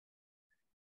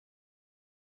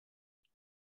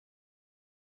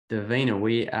Davina,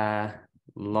 we are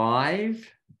live.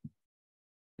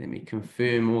 Let me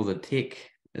confirm all the tech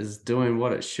is doing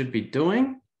what it should be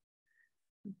doing.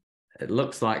 It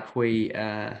looks like it's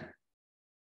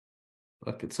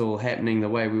all happening the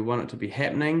way we want it to be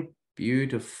happening.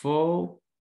 Beautiful.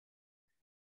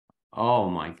 Oh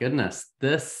my goodness.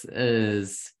 This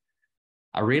is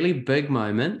a really big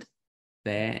moment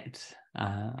that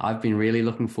I've been really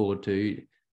looking forward to.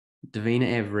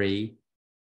 Davina Avery,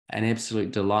 an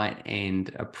absolute delight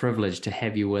and a privilege to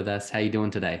have you with us. How are you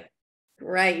doing today?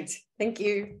 Great. Thank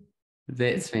you.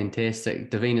 That's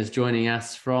fantastic. Davina's joining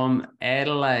us from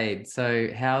Adelaide. So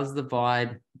how's the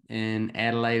vibe in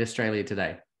Adelaide, Australia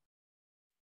today?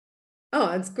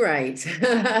 Oh, it's great.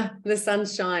 The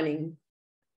sun's shining.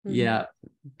 Yeah,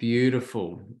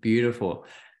 beautiful, beautiful.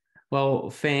 Well,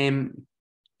 fam,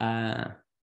 I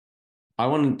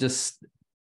want to just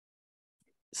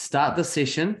start the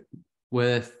session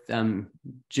with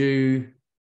due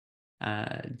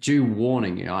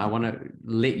warning. I want to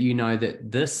let you know that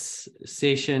this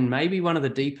session may be one of the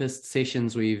deepest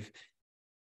sessions we've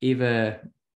ever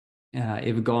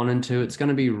gone into. It's going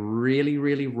to be really,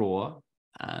 really raw.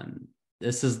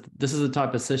 This is the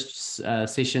type of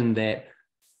session that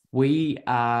we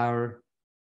are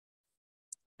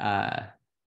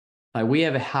we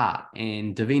have a heart,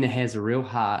 and Davina has a real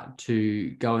heart to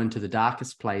go into the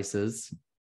darkest places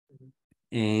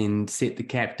and set the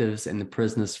captives and the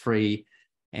prisoners free.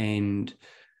 And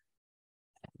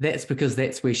that's because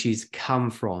that's where she's come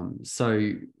from.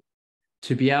 So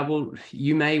to be able,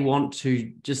 you may want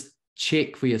to just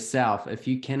check for yourself. If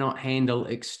you cannot handle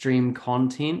extreme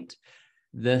content,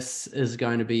 this is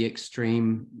going to be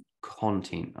extreme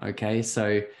content. Okay.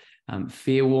 So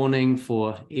fair warning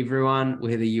for everyone,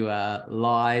 whether you are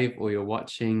live or you're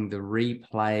watching the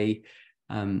replay.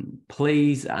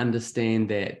 Please understand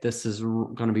that this is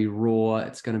going to be raw,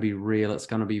 it's going to be real, it's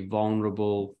going to be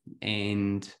vulnerable,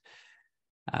 and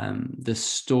the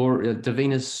story,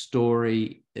 Davina's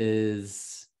story,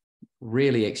 is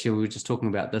really, actually, we were just talking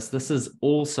about this. This is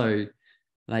also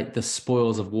like the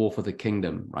spoils of war for the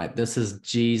kingdom, right? This is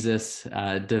Jesus.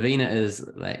 Davina is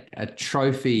like a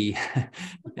trophy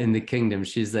in the kingdom.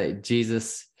 She's like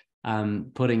Jesus,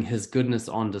 putting his goodness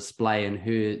on display, and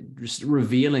her just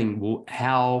revealing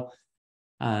how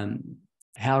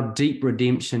deep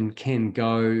redemption can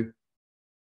go,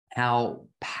 how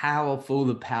powerful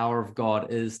the power of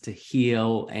God is to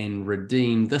heal and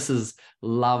redeem. This is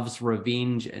love's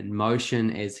revenge in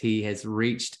motion, as he has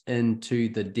reached into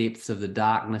the depths of the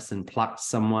darkness and plucked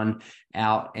someone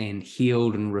out and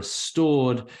healed and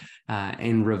restored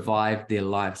and revived their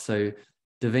life. So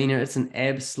Davina, it's an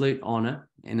absolute honor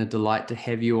and a delight to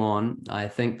have you on. I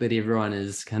think that everyone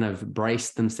is kind of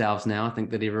braced themselves now. I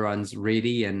think that everyone's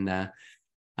ready and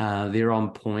they're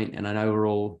on point, and I know we're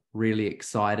all really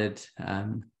excited.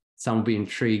 Some will be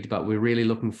intrigued, but we're really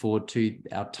looking forward to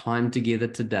our time together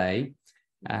today.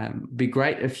 Be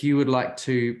great if you would like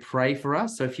to pray for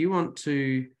us. So if you want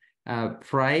to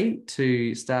pray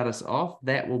to start us off,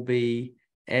 that will be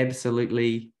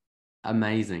absolutely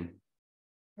amazing.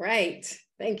 Great.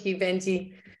 Thank you,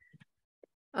 Benji.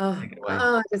 I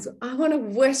want to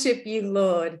worship you,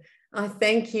 Lord. I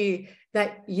thank you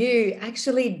that you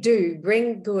actually do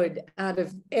bring good out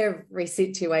of every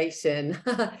situation.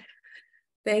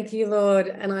 Thank you, Lord.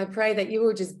 And I pray that you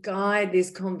will just guide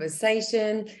this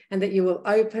conversation and that you will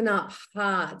open up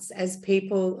hearts as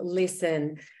people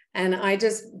listen. And I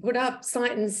just put up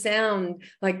sight and sound,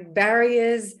 like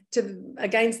barriers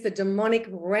against the demonic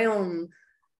realm,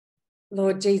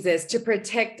 Lord Jesus, to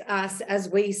protect us as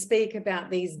we speak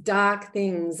about these dark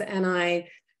things. And I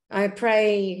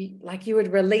pray like you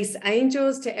would release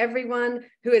angels to everyone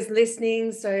who is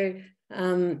listening, so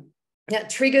that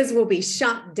triggers will be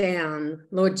shut down,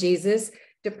 Lord Jesus.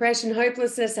 Depression,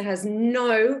 hopelessness has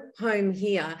no home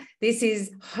here. This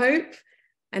is hope,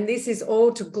 and this is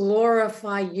all to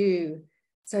glorify you.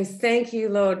 So thank you,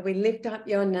 Lord. We lift up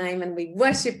your name and we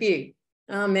worship you.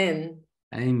 Amen.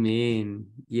 Amen.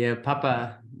 Yeah,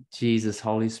 Papa, Jesus,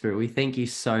 Holy Spirit, we thank you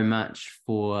so much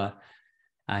for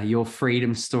your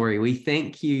freedom story. We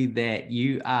thank you that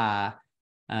you are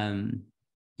the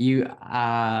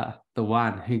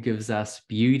one who gives us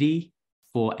beauty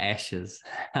for ashes.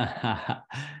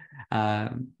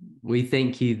 We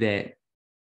thank you that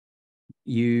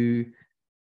you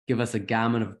give us a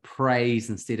garment of praise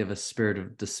instead of a spirit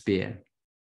of despair.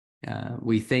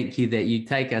 We thank you that you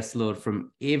take us, Lord,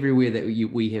 from everywhere that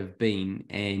we have been,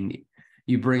 and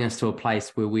you bring us to a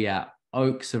place where we are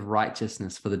oaks of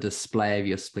righteousness for the display of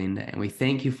your splendor. And we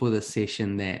thank you for this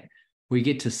session that we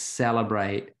get to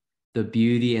celebrate the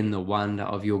beauty and the wonder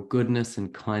of your goodness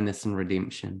and kindness and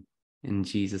redemption. In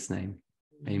Jesus' name,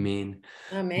 amen.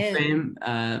 Amen.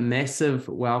 Fam, massive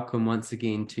welcome once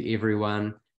again to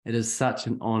everyone. It is such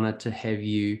an honor to have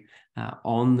you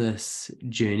on this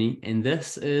journey. And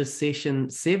this is session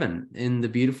 7 in the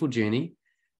beautiful journey.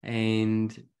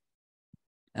 And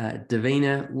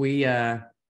Davina, we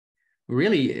are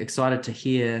really excited to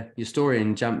hear your story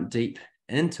and jump deep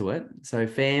into it. So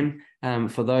fam,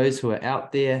 for those who are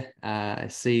out there, I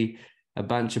see a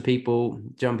bunch of people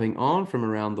jumping on from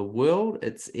around the world.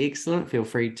 It's excellent. Feel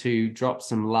free to drop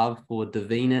some love for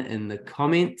Davina in the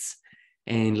comments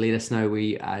and let us know where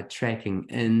you are tracking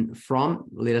in from.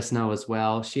 Let us know as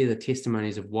well. Share the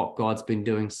testimonies of what God's been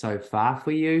doing so far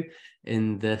for you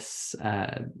in this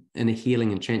in a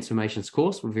healing and transformations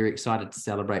course. We're very excited to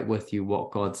celebrate with you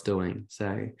what God's doing.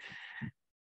 So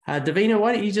Davina,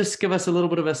 why don't you just give us a little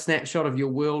bit of a snapshot of your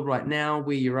world right now,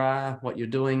 where you are, what you're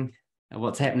doing, and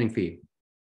what's happening for you?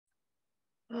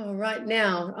 Oh, right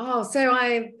now. So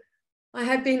I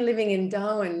have been living in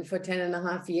Darwin for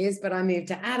 10.5 years, but I moved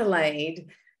to Adelaide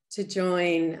to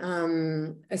join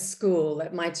a school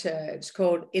at my church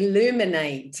called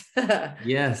Illuminate.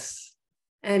 Yes.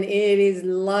 And it is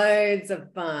loads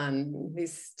of fun.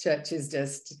 This church is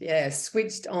just,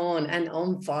 switched on and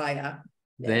on fire.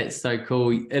 That's so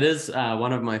cool. It is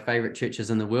one of my favorite churches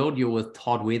in the world. You're with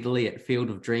Todd Weatherly at Field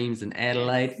of Dreams in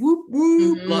Adelaide. Yes. Whoop,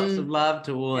 whoop. Mm-hmm. Lots of love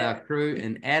to all our crew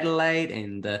in Adelaide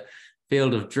and the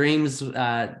Field of Dreams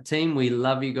team. We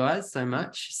love you guys so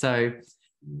much. So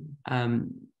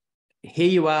here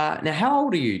you are. Now, how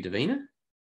old are you, Davina?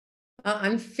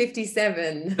 I'm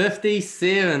 57.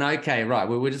 57. Okay, right.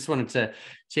 Well, we just wanted to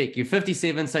check. You're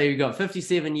 57, so you've got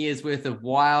 57 years worth of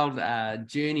wild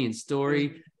journey and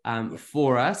story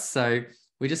for us. So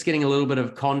we're just getting a little bit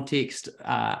of context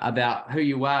about who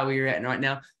you are, where you're at right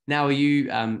now. Now, are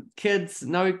you kids,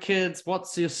 no kids?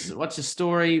 What's your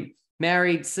story?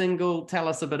 Married, single? Tell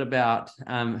us a bit about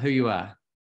who you are.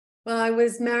 Well, I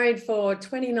was married for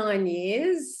 29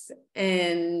 years,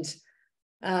 and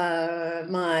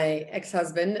my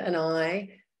ex-husband and I,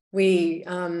 we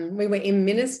were in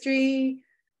ministry.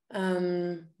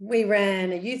 We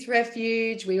ran a youth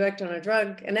refuge. We worked on a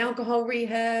drug and alcohol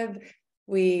rehab.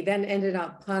 We then ended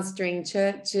up pastoring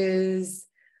churches.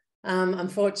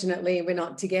 Unfortunately, we're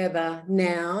not together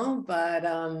now,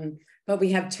 but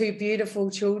we have 2 beautiful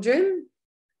children,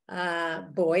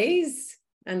 boys,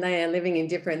 and they are living in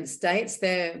different states.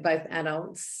 They're both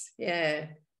adults. Yeah.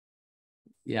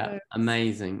 Yeah,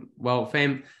 amazing. Well,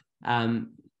 fam,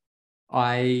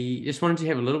 I just wanted to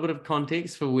have a little bit of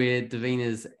context for where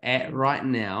Davina's at right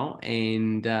now,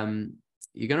 and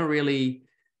you're going to really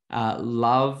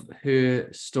love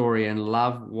her story and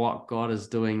love what God is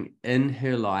doing in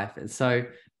her life. And so,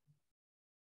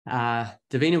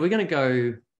 Davina, we're going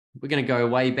to go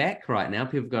way back right now.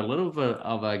 People got a little bit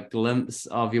of a glimpse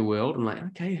of your world. I'm like,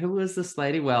 okay, who is this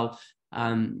lady? Well,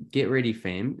 get ready,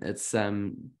 fam.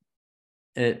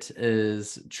 It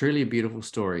is truly a beautiful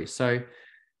story. So,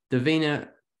 Davina,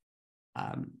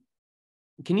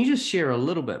 can you just share a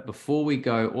little bit before we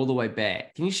go all the way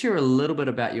back? Can you share a little bit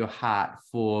about your heart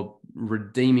for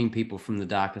redeeming people from the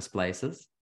darkest places?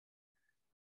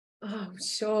 Oh,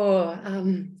 sure.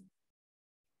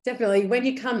 Definitely. When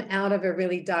you come out of a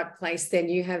really dark place, then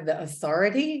you have the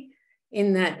authority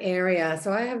in that area.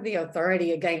 So I have the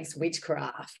authority against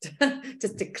witchcraft,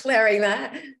 just declaring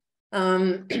that.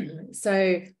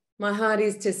 So my heart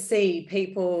is to see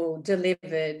people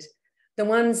delivered, the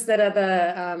ones that are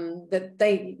that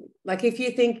they, like, if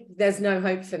you think there's no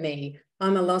hope for me,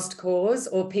 I'm a lost cause,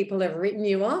 or people have written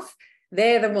you off,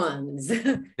 they're the ones.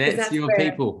 That's your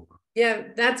people. Yeah,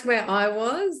 that's where I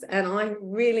was, and I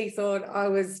really thought I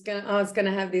was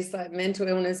gonna have this like mental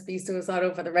illness, be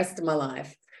suicidal for the rest of my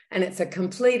life, and it's a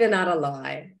complete and utter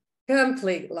lie,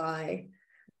 complete lie.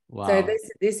 Wow. So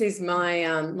this is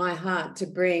my my heart, to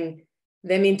bring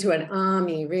them into an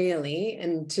army, really,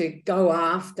 and to go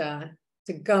after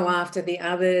the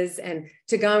others, and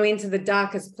to go into the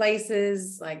darkest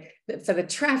places, like for the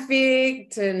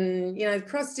trafficked and, you know,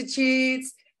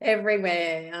 prostitutes,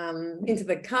 everywhere, into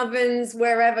the covens,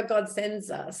 wherever God sends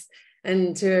us,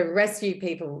 and to rescue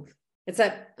people. It's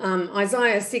that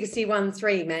Isaiah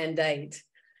 61:3 mandate.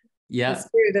 Yeah. The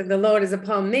Spirit of the Lord is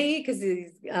upon me, because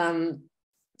he's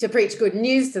to preach good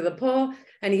news to the poor,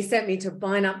 and he sent me to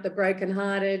bind up the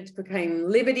brokenhearted, to proclaim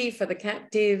liberty for the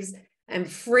captives and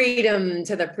freedom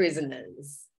to the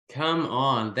prisoners. Come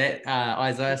on, that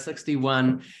Isaiah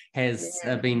 61 has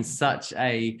been such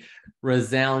a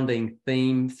resounding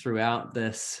theme throughout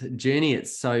this journey.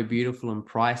 It's so beautiful and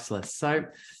priceless. So,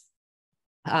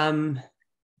 Davina,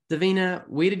 Davina,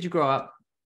 where did you grow up?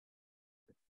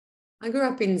 I grew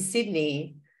up in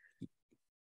Sydney.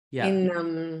 Yeah.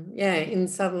 In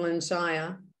Sutherland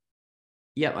Shire.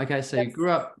 Yeah. Okay. So you grew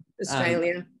up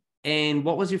Australia. And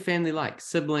what was your family like?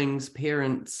 Siblings,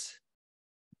 parents?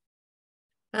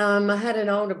 I had an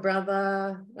older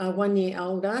brother, 1 year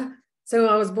older. So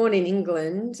I was born in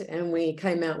England and we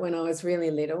came out when I was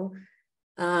really little.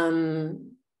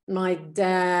 My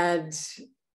dad,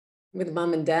 with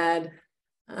mum and dad,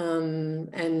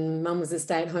 and mum was a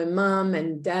stay-at-home mum,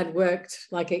 and dad worked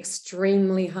like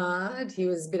extremely hard. He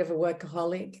was a bit of a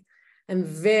workaholic and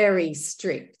very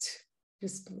strict,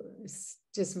 just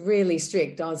really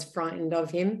strict. I was frightened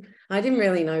of him. I didn't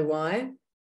really know why.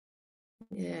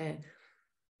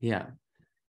 Yeah.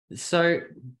 So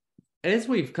as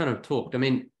we've kind of talked, I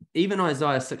mean, even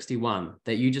Isaiah 61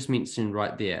 that you just mentioned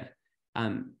right there,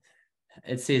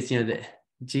 it says, that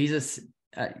Jesus,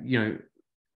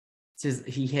 says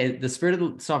he had the Spirit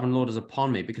of the Sovereign Lord is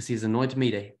upon me because he's anointed me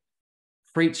to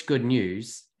preach good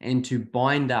news and to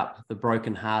bind up the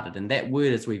brokenhearted. And that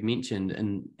word, as we've mentioned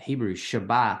in Hebrew,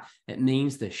 shabah, it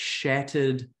means the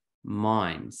shattered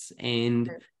minds.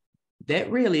 And that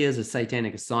really is a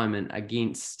satanic assignment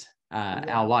against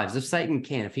our lives. If Satan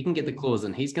if he can get the claws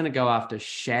in, he's going to go after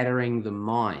shattering the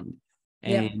mind.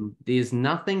 And there's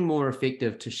nothing more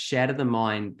effective to shatter the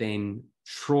mind than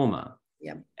trauma.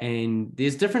 And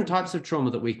there's different types of trauma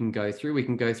that we can go through. We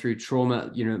can go through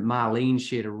trauma. Marlene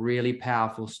shared a really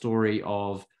powerful story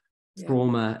of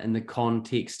trauma in the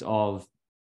context of,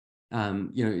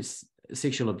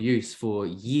 sexual abuse for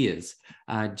years.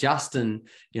 Justin,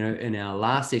 in our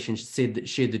last session shared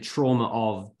the trauma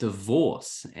of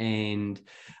divorce, and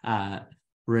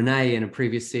Renee in a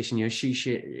previous session, she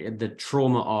shared the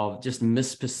trauma of just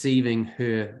misperceiving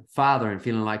her father and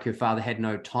feeling like her father had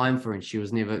no time for her and she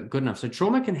was never good enough. So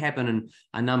trauma can happen in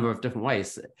a number of different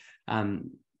ways.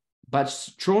 But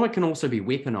trauma can also be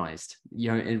weaponized,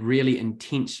 really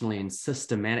intentionally and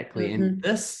systematically. And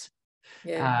this,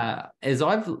 as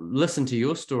I've listened to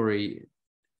your story,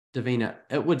 Davina,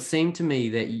 it would seem to me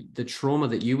that the trauma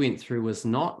that you went through was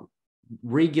not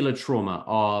regular trauma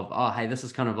of, oh, hey, this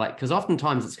is kind of like, because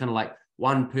oftentimes it's kind of like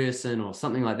one person or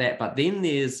something like that. But then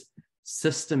there's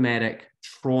systematic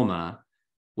trauma,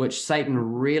 which Satan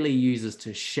really uses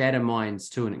to shatter minds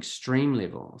to an extreme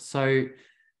level. So,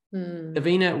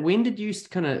 Davina, when did you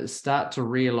kind of start to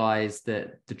realize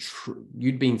that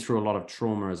you'd been through a lot of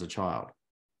trauma as a child?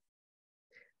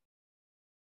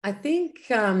 I think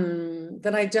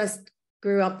that I just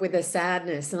grew up with a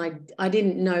sadness, and I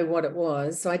didn't know what it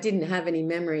was. So I didn't have any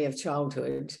memory of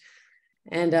childhood.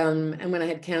 And when I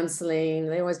had counseling,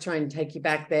 they always try and take you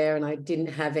back there, and I didn't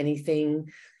have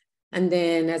anything. And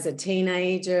then as a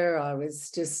teenager, I was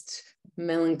just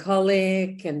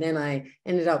melancholic, and then I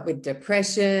ended up with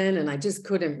depression, and I just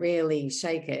couldn't really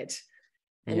shake it.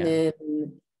 And then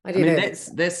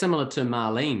that's similar to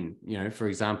Marlene, for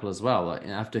example, as well. Like,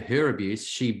 after her abuse,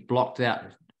 she blocked out,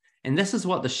 and this is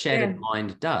what the shattered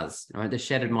mind does, right? The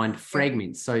shattered mind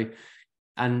fragments. So,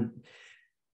 and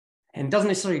doesn't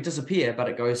necessarily disappear, but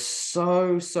it goes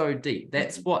so deep.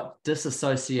 That's what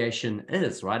disassociation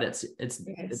is, right?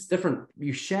 It's different.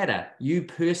 You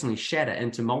personally shatter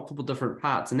into multiple different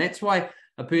parts, and that's why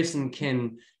a person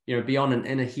can, be on an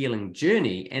inner healing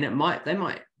journey, and they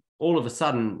might all of a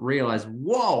sudden realize,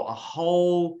 whoa, a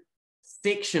whole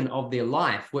section of their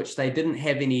life which they didn't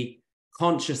have any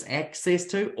conscious access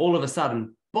to, all of a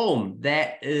sudden, boom,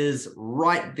 that is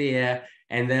right there,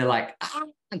 and they're like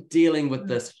dealing with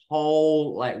this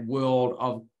whole world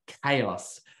of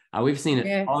chaos. We've seen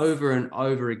it over and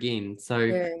over again.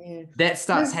 So that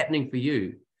starts happening for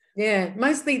you.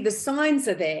 Mostly the signs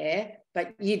are there,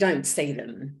 but you don't see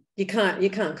them. You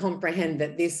can't comprehend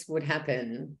that this would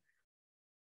happen.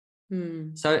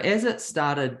 So as it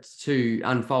started to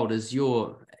unfold, as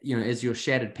your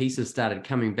shattered pieces started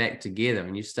coming back together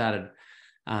and you started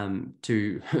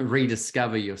to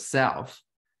rediscover yourself,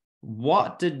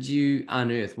 what did you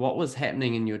unearth? What was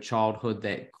happening in your childhood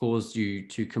that caused you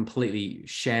to completely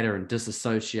shatter and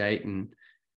disassociate? And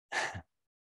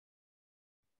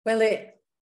well,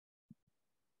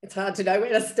 it's hard to know where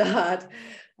to start.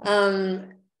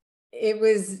 It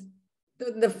was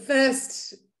the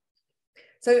first.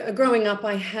 So growing up,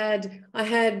 I had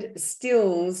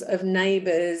stills of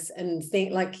neighbors and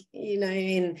things like,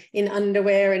 in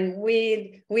underwear and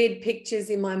weird pictures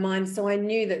in my mind. So I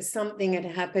knew that something had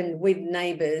happened with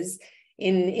neighbors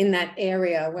in that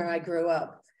area where I grew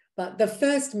up. But the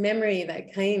first memory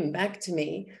that came back to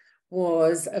me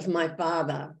was of my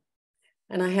father.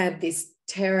 And I had this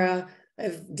terror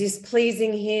of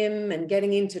displeasing him and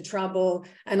getting into trouble.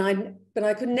 But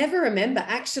I could never remember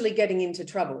actually getting into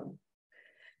trouble.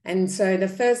 And so the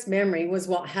first memory was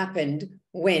what happened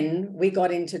when we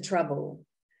got into trouble.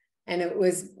 And it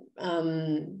was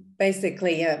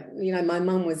basically, my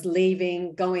mum was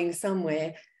leaving, going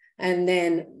somewhere, and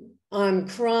then I'm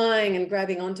crying and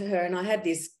grabbing onto her. And I had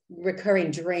this recurring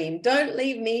dream, don't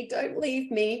leave me, don't leave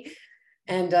me.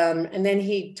 And then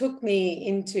he took me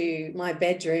into my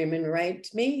bedroom and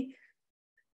raped me.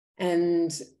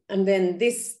 And then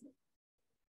these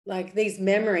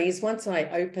memories, once I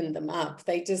opened them up,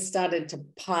 they just started to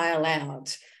pile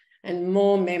out, and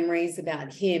more memories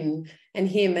about him. And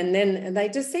then they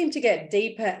just seemed to get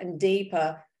deeper and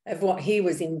deeper of what he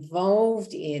was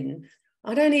involved in.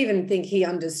 I don't even think he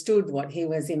understood what he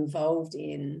was involved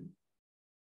in.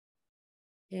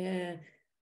 Yeah.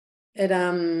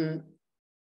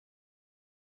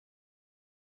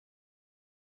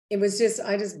 It was just,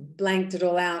 I just blanked it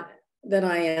all out, that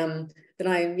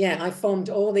I formed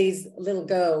all these little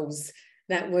girls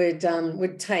that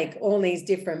would take all these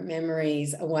different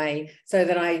memories away so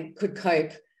that I could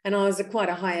cope. And I was quite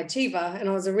a high achiever, and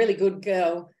I was a really good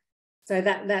girl. So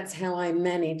that's how I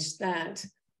managed that.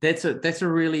 That's a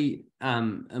really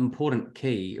important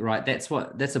key, right? That's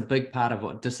a big part of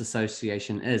what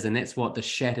disassociation is, and that's what the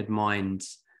shattered mind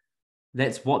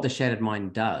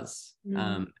does.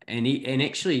 And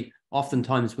actually,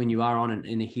 oftentimes when you are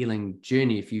in a healing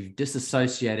journey, if you've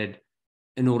disassociated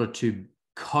in order to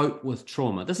cope with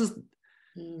trauma, this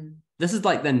is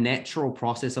like the natural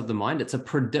process of the mind. It's a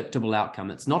predictable outcome.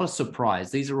 It's not a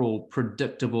surprise. These are all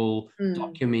predictable,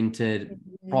 documented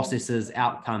processes,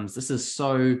 outcomes. This is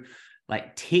so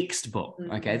like textbook.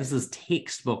 Okay, this is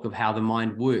textbook of how the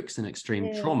mind works in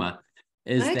extreme trauma.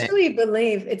 I actually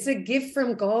believe it's a gift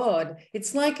from God.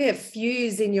 It's like a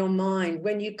fuse in your mind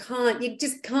when you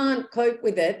just can't cope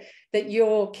with it, that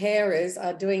your carers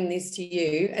are doing this to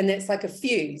you, and it's like a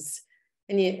fuse,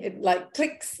 and it like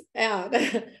clicks out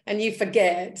and you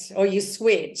forget, or you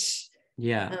switch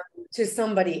to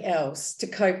somebody else to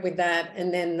cope with that,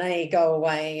 and then they go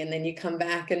away, and then you come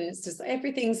back and it's just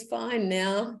everything's fine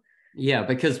now. Yeah,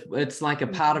 because it's like a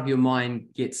part of your mind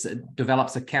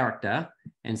develops a character,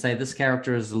 and say this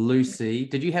character is Lucy.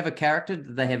 Did you have a character?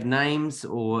 Did they have names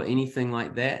or anything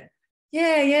like that?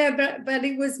 Yeah, but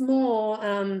it was more.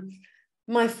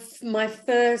 My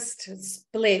first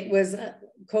split was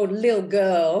called Little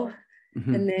Girl,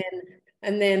 and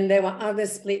then there were other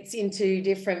splits into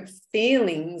different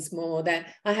feelings more. That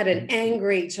I had an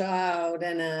angry child,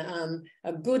 and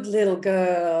a good little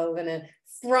girl, and a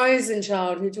frozen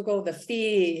child who took all the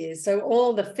fears. So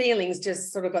all the feelings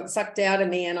just sort of got sucked out of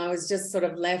me, and I was just sort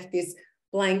of left this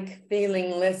blank,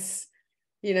 feelingless,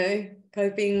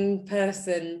 coping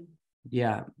person.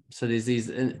 Yeah. So there's these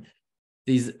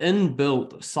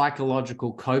inbuilt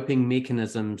psychological coping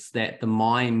mechanisms that the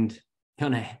mind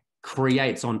kind of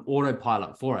creates on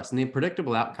autopilot for us, and they're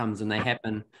predictable outcomes, and they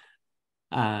happen.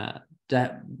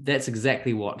 That's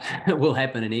exactly what will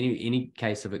happen in any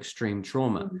case of extreme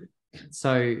trauma.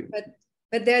 So,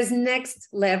 but there's next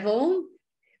level,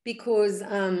 because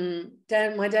my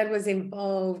dad was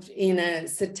involved in a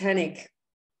satanic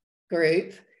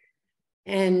group,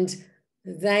 and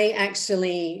they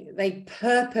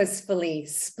purposefully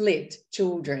split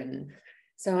children.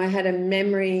 So I had a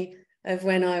memory of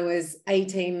when I was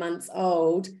 18 months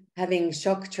old having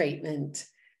shock treatment.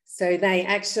 So they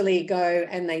actually go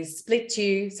and they split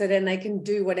you, so then they can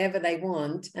do whatever they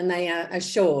want, and they are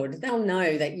assured they'll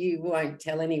know that you won't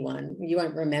tell anyone, you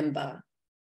won't remember.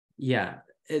 Yeah.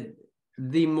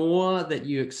 The more that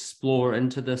you explore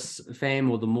into this, fam,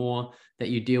 or the more that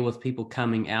you deal with people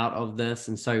coming out of this.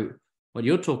 And so what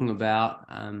you're talking about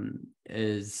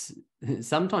is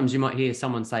sometimes you might hear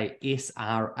someone say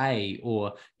SRA,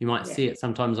 or you might see it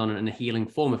sometimes in a healing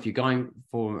form. If you're going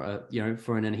for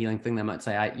for an inner healing thing, they might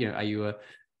say, are you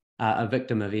a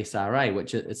victim of SRA,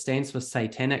 which it stands for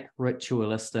satanic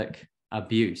ritualistic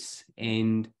abuse.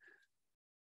 And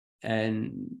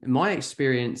in my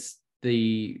experience,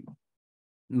 the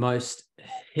most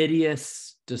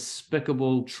hideous,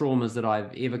 despicable traumas that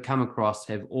I've ever come across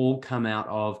have all come out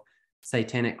of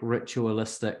satanic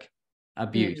ritualistic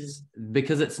abuse,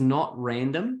 because it's not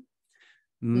random.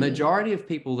 Majority of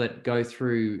people that go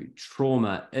through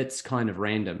trauma, it's kind of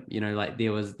random. Like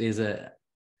there's a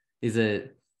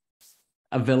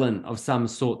villain of some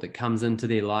sort that comes into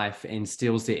their life and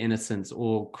steals their innocence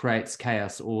or creates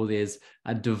chaos, or there's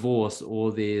a divorce,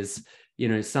 or there's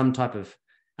some type of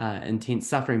intense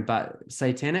suffering. But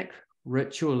satanic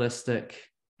ritualistic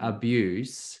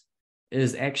abuse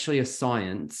is actually a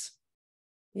science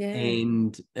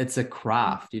And it's a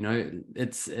craft, you know,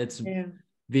 it's Yeah.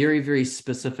 very, very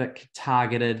specific,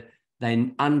 targeted.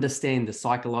 They understand the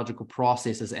psychological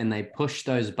processes and they push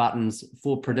those buttons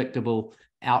for predictable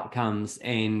outcomes.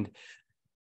 And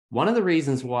one of the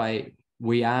reasons why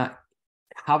we are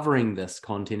covering this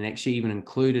content and actually even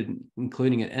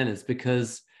including it in is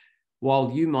because while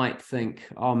you might think,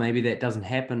 oh, maybe that doesn't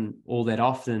happen all that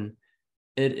often,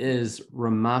 it is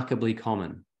remarkably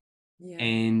common. Yeah.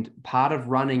 And part of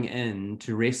running in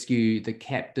to rescue the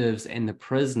captives and the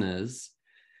prisoners,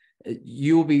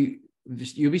 you'll be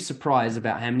surprised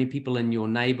about how many people in your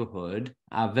neighborhood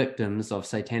are victims of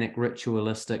satanic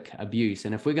ritualistic abuse.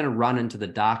 And if we're going to run into the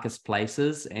darkest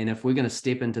places, and if we're going to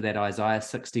step into that Isaiah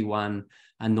 61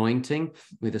 anointing,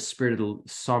 where the Spirit of the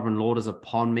Sovereign Lord is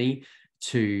upon me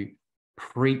to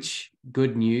preach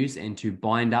good news and to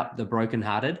bind up the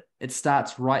brokenhearted, it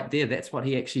starts right there. That's what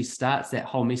he actually starts that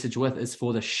whole message with, is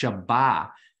for the Shabbat,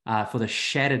 for the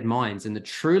shattered minds. And the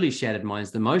truly shattered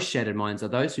minds, the most shattered minds, are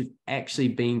those who've actually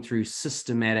been through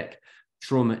systematic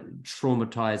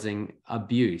traumatizing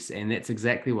abuse. And that's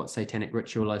exactly what satanic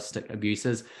ritualistic abuse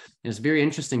is. And it's very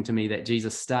interesting to me that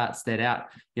Jesus starts that out.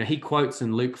 You know, he quotes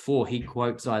in Luke 4, he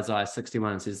quotes Isaiah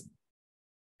 61 and says,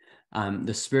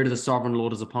 the Spirit of the Sovereign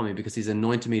Lord is upon me because he's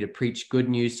anointed me to preach good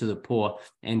news to the poor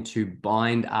and to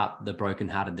bind up the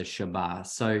brokenhearted, the Shabbat.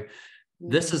 So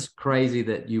this is crazy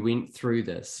that you went through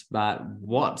this, but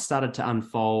what started to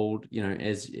unfold, you know,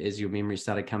 as your memory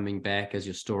started coming back, as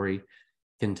your story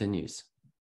continues?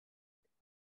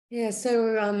 Yeah,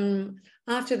 so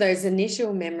after those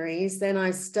initial memories, then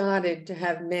I started to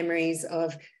have memories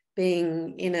of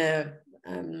being in a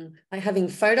like having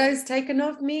photos taken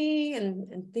of me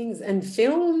and things and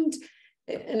filmed,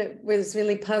 and it was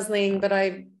really puzzling. But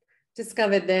I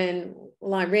discovered then,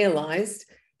 well, I realized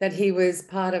that he was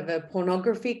part of a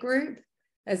pornography group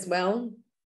as well.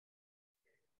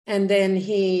 And then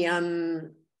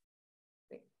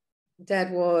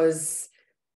Dad was,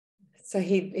 so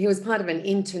he was part of an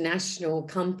international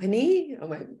company. I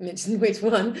won't mention which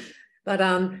one, but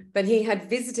he had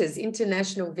visitors,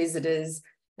 international visitors.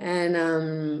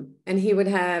 And he would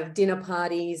have dinner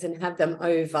parties and have them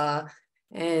over,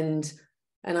 and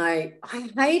I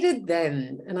hated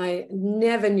them, and I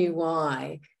never knew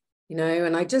why, you know.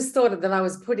 And I just thought that I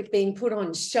was being put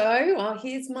on show. Oh,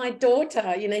 here's my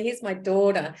daughter, you know, here's my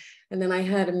daughter. And then I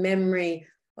had a memory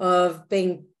of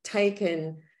being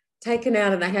taken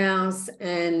out of the house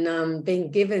and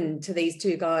being given to these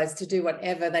two guys to do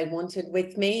whatever they wanted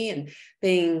with me, and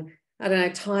being, I don't know,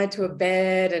 tied to a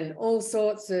bed and all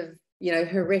sorts of, you know,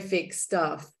 horrific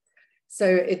stuff. So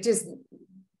it just,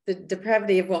 the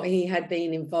depravity of what he had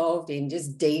been involved in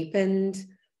just deepened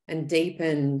and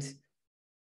deepened.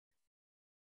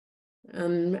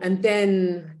 And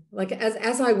then, like,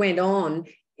 as I went on,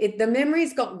 the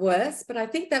memories got worse, but I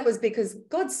think that was because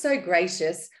God's so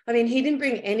gracious. I mean, he didn't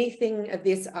bring anything of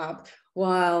this up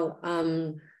while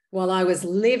I was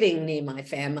living near my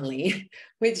family,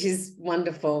 which is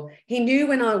wonderful. He knew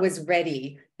when I was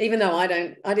ready, even though I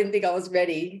didn't think I was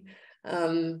ready.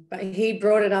 But he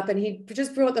brought it up, and he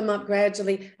just brought them up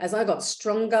gradually as I got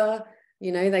stronger.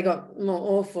 You know, they got more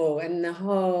awful, and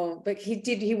but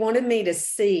he wanted me to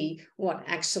see what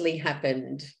actually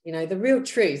happened, you know, the real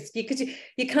truth. You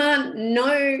can't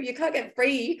get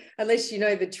free unless you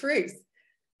know the truth.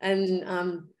 And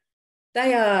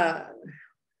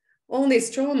all this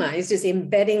trauma is just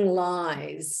embedding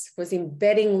lies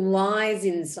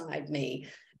inside me.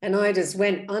 And I just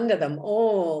went under them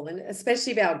all, and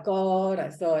especially about God. I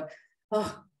thought,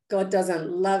 oh, God doesn't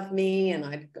love me.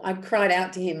 And I'd cried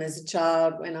out to him as a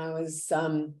child when I was, I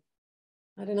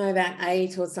don't know, about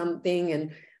 8 or something.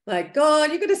 And like,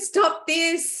 God, you've got to stop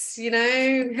this, you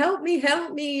know, help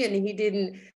me. And he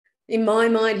didn't, in my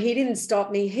mind, he didn't stop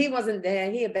me. He wasn't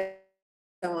there.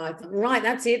 So I thought, right,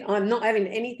 that's it. I'm not having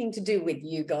anything to do with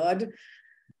you, God.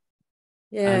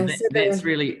 Yeah. That's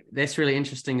really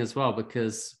interesting as well,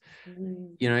 because,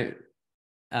 you know,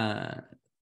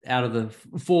 out of the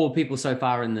 4 people so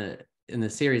far in the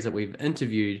series that we've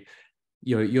interviewed,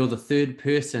 you're the third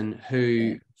person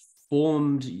who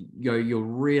formed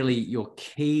your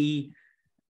key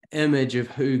image of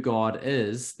who God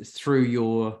is through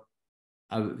your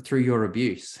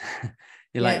abuse.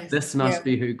 You're like, this must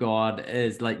be who God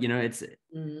is. Like, you know, it's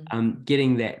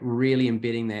getting that, really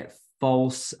embedding that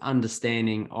false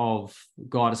understanding of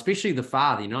God, especially the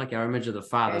Father, you know, like our image of the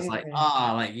Father is like,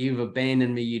 like, you've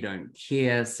abandoned me, you don't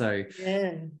care. So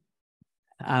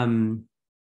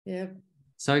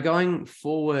so going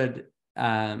forward,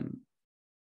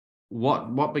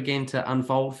 what began to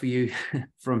unfold for you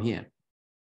from here?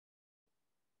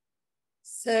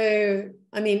 So,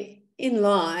 I mean, in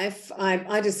life,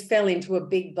 I just fell into a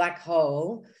big black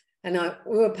hole, and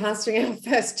we were pastoring our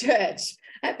first church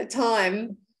at the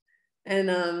time.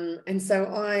 And so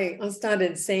I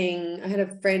started seeing, I had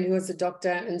a friend who was a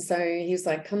doctor, and so he was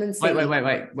like, come and see me.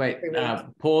 Wait.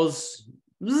 Pause.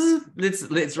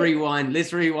 Let's rewind.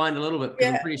 Let's rewind a little bit,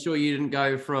 because I'm pretty sure you didn't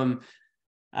go from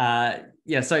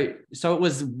so it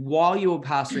was while you were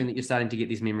pastoring that you're starting to get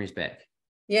these memories back.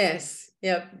 Yes.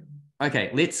 Yep.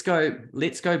 Okay, let's go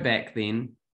back then.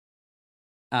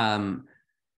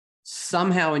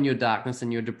 Somehow in your darkness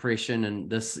and your depression and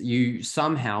this, you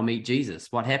somehow meet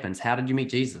Jesus. What happens? How did you meet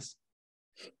Jesus?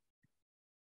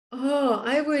 Oh,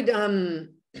 I would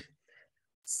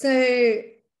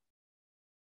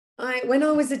when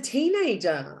I was a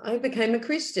teenager, I became a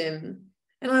Christian,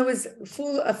 and I was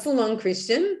a full-on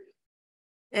Christian,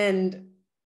 and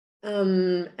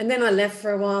then I left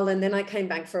for a while, and then I came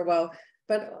back for a while,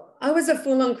 but I was a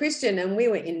full-on Christian, and we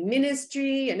were in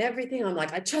ministry and everything. I'm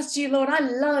like, I trust you, Lord. I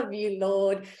love you,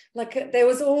 Lord. Like, there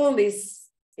was all this,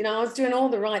 I was doing all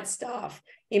the right stuff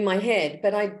in my head,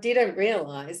 but I didn't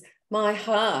realize my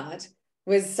heart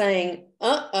was saying,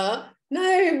 no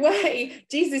way.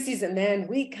 Jesus is a man.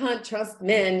 We can't trust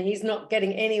men. He's not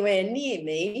getting anywhere near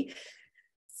me.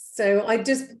 So I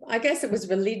guess it was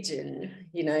religion,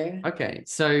 Okay.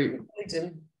 So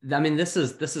religion. I mean, this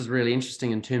is really interesting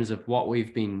in terms of what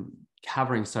we've been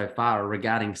covering so far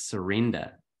regarding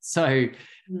surrender. So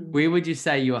where would you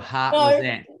say your heart was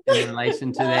at in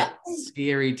relation to that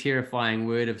scary, terrifying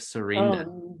word of surrender?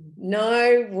 Oh,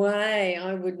 no way.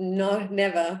 I would not,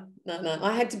 never. No.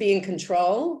 I had to be in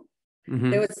control.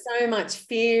 Mm-hmm. There was so much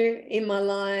fear in my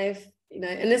life, and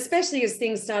especially as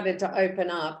things started to open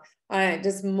up, I had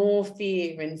just more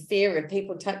fear of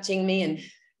people touching me, and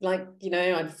I'd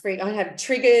have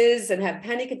triggers and have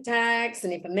panic attacks,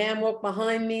 and if a man walked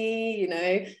behind me,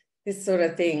 this sort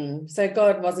of thing. So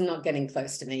God was not getting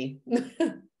close to me.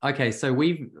 Okay, so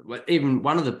we've even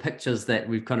one of the pictures that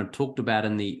we've kind of talked about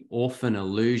in the orphan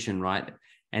illusion, right?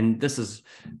 And this is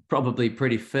probably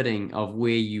pretty fitting of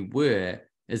where you were,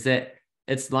 is that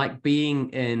it's like being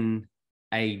in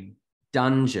a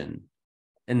dungeon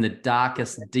in the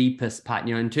darkest, deepest part,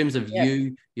 in terms of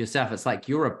you yourself, it's like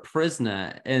you're a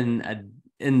prisoner in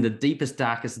the deepest,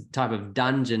 darkest type of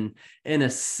dungeon in a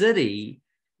city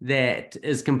that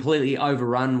is completely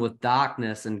overrun with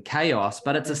darkness and chaos,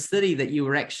 but it's a city that you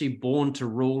were actually born to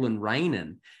rule and reign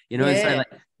in,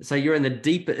 so you're in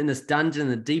this dungeon,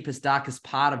 the deepest, darkest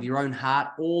part of your own heart,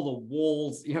 all the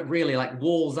walls, really like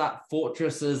walls up,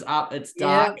 fortresses up, it's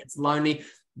dark, it's lonely,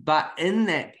 but in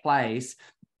that place,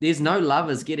 there's no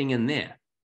lovers getting in there,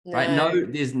 right? No,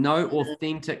 there's no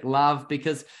authentic love,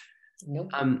 because,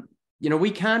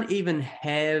 we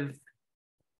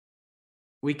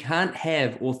can't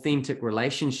have authentic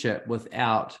relationship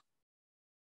without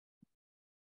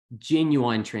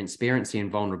genuine transparency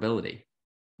and vulnerability.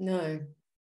 No.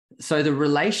 So the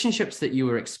relationships that you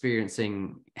were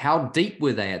experiencing, how deep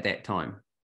were they at that time?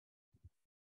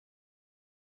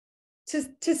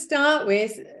 To start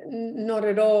with, not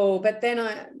at all. But then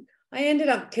I ended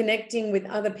up connecting with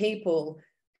other people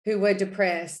who were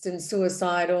depressed and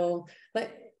suicidal.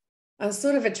 Like, I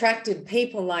sort of attracted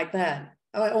people like that.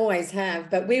 I always have,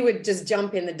 but we would just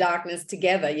jump in the darkness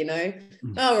together,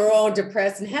 Oh, we're all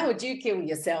depressed, and how would you kill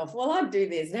yourself? Well, I'd do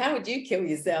this, and how would you kill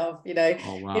yourself?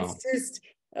 Oh, wow. It's just,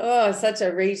 such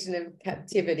a region of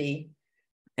captivity.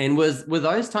 And were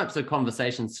those types of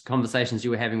conversations you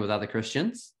were having with other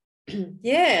Christians?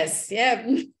 Yes, yeah.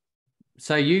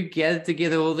 So you gathered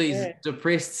together all these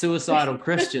depressed, suicidal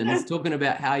Christians talking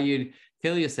about how you'd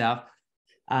kill yourself.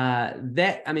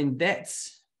 That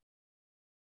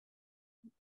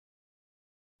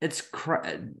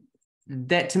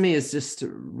to me is just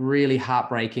really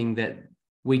heartbreaking that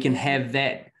we can have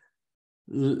that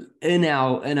in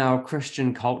our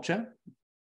Christian culture.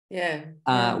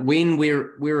 When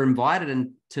we're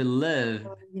invited to live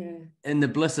in the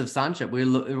bliss of sonship,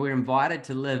 we're invited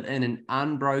to live in an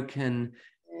unbroken,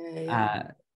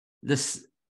 this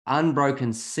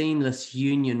unbroken, seamless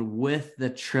union with the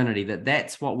Trinity.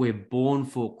 That's what we're born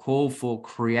for, called for,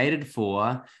 created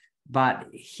for. But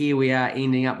here we are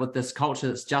ending up with this culture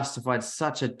that's justified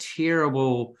such a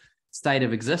terrible state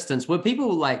of existence. Were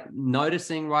people like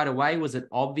noticing right away? Was it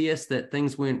obvious that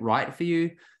things weren't right for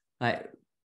you? Like,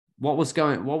 what was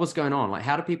going on? Like,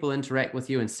 how do people interact with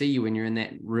you and see you when you're in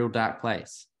that real dark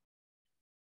place?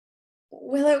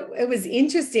 Well, it was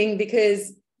interesting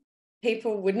because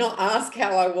people would not ask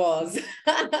how I was.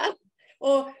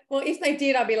 or if they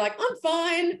did, I'd be like, I'm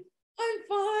fine. I'm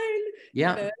fine.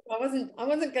 Yeah. I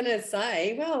wasn't gonna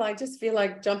say, well, I just feel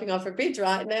like jumping off a bridge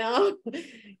right now.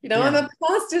 Yeah. I'm a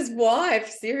pastor's wife.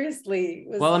 Seriously.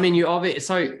 Well, I mean, you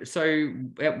obviously, so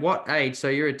at what age? So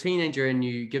you're a teenager and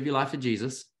you give your life to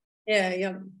Jesus.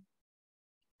 Yeah.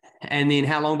 And then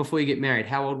how long before you get married?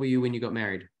 How old were you when you got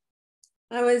married?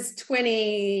 I was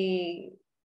 21,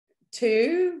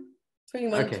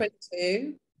 Okay.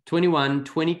 22. 21,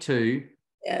 22.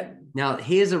 Yeah. Now,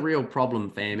 here's a real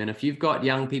problem, fam. And if you've got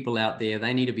young people out there,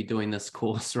 they need to be doing this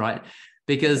course, right?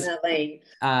 Because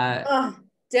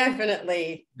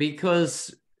definitely.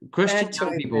 Because Christian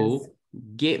young people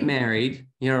get married,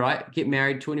 right? Get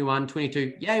married 21,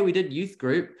 22. Yeah, we did youth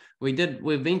group. We've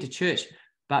been to church,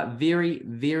 but very,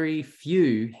 very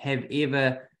few have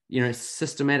ever,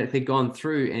 systematically gone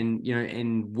through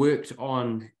and worked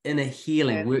on inner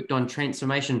healing, worked on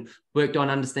transformation, worked on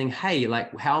understanding, hey,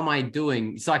 like, how am I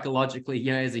doing psychologically,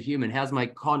 as a human? How's my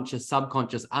conscious,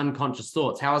 subconscious, unconscious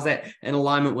thoughts? How is that in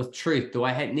alignment with truth? Do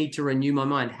I need to renew my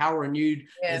mind? How renewed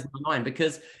is my mind?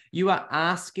 Because you are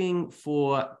asking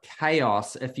for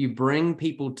chaos if you bring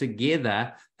people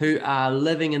together who are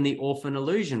living in the orphan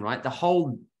illusion, right? The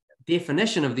whole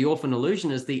definition of the orphan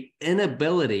illusion is the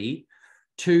inability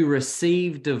to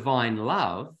receive divine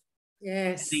love.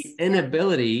 Yes. The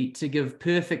inability to give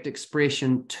perfect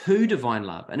expression to divine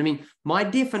love. And I mean, my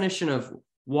definition of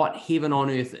what heaven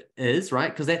on earth is, right?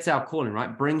 Because that's our calling,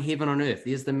 right? Bring heaven on earth.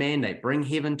 There's the mandate, bring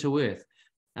heaven to earth.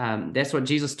 That's what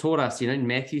Jesus taught us, in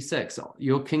Matthew 6,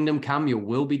 your kingdom come, your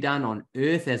will be done on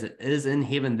earth as it is in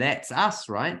heaven. That's us,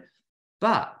 right?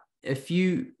 But if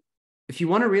you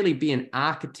want to really be an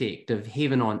architect of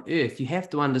heaven on earth, you have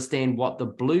to understand what the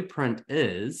blueprint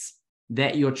is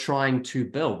that you're trying to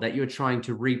build, that you're trying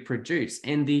to reproduce.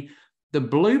 And the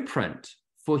blueprint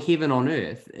for heaven on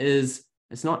earth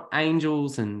it's not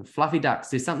angels and fluffy ducks.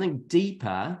 There's something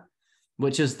deeper,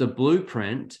 which is the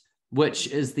blueprint, which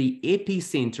is the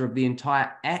epicenter of the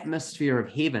entire atmosphere of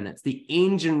heaven. It's the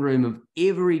engine room of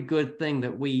every good thing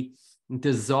that we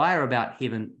desire about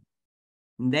heaven.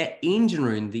 That engine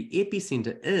room, the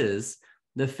epicenter, is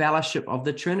the fellowship of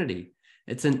the Trinity.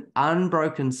 It's an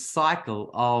unbroken cycle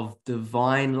of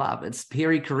divine love. It's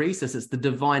perichoresis. It's the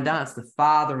divine dance, the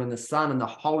Father and the Son and the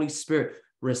Holy Spirit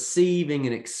receiving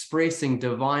and expressing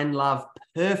divine love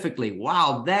perfectly.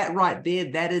 Wow, that right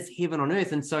there, that is heaven on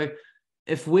earth. And so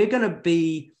if we're going to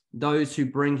be those who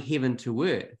bring heaven to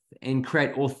earth and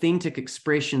create authentic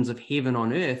expressions of heaven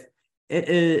on earth, it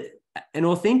is an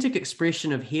authentic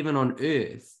expression of heaven on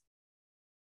earth.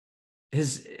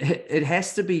 It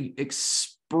has to be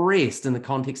expressed in the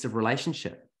context of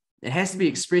relationship. It has to be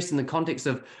expressed in the context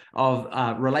of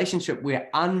relationship where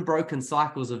unbroken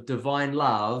cycles of divine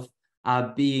love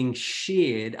are being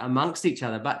shared amongst each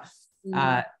other. But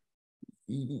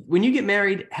when you get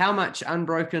married, how much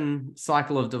unbroken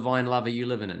cycle of divine love are you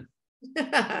living in?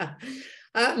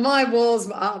 My walls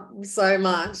were up so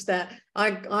much that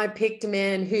I picked a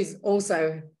man whose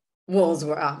also walls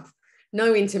were up.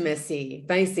 No intimacy,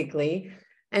 basically.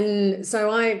 And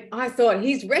so I thought,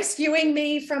 he's rescuing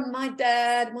me from my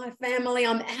dad, my family.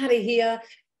 I'm out of here.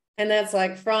 And that's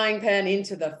like frying pan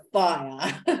into the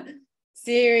fire.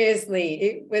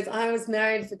 Seriously, I was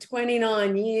married for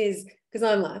 29 years because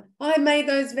I'm like, I made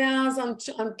those vows. I'm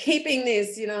keeping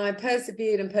this, I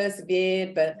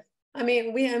persevered. But I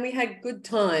mean, we had good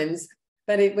times,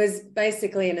 but it was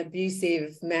basically an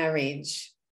abusive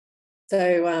marriage. So,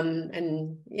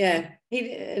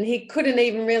 he couldn't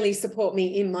even really support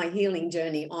me in my healing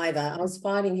journey either. I was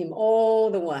fighting him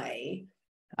all the way.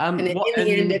 And in the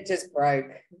end, it just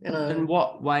broke. In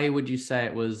what way would you say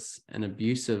it was an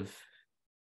abusive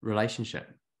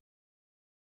relationship?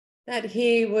 That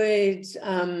he would,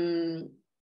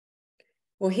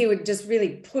 he would just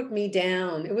really put me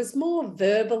down. It was more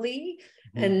verbally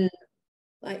and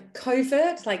like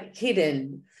covert, like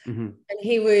hidden. And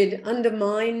he would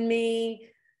undermine me,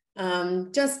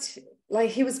 just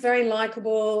like he was very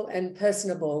likable and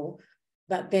personable,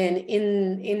 but then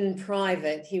in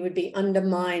private he would be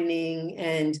undermining,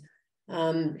 and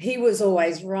he was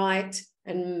always right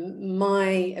and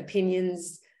my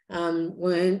opinions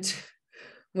weren't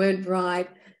right.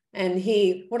 And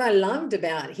what I loved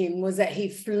about him was that he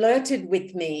flirted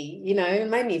with me, it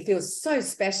made me feel so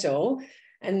special,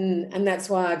 and that's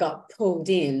why I got pulled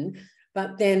in.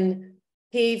 But then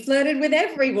he flirted with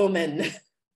every woman.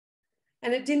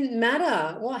 And it didn't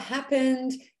matter what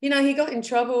happened. He got in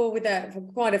trouble with that for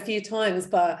quite a few times,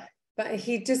 but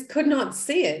he just could not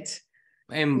see it.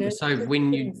 And so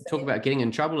when you talk about getting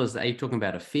in trouble, are you talking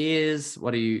about affairs?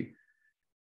 What are you?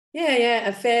 Yeah,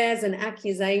 affairs and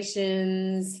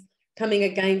accusations, coming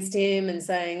against him and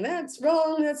saying, that's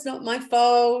wrong, that's not my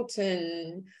fault.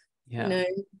 And, Yeah. you know.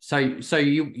 So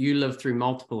you lived through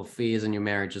multiple affairs in your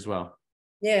marriage as well?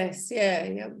 Yes.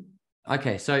 Yeah.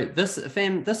 Okay. So this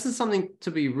is something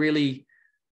to be really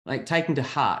like taken to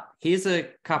heart. Here's a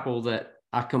couple that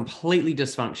are completely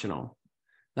dysfunctional.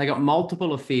 They got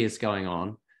multiple affairs going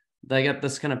on. They got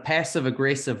this kind of passive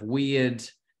aggressive, weird,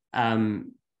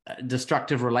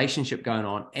 destructive relationship going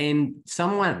on. And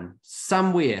someone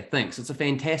somewhere thinks it's a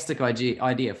fantastic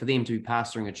idea for them to be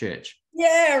pastoring a church.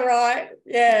 Yeah, right.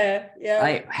 Yeah.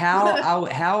 Like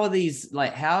how are these,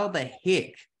 like, how the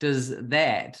heck does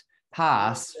that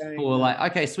pass for like,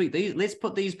 okay, sweet, let's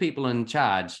put these people in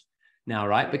charge now,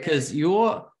 right? Because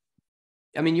your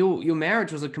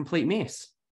marriage was a complete mess.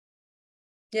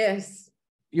 Yes.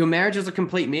 Your marriage is a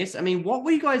complete mess. I mean, what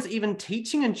were you guys even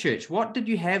teaching in church? What did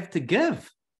you have to give?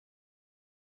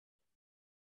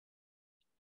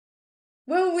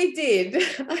 Well, we did.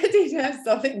 I did have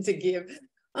something to give.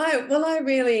 He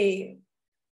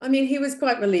was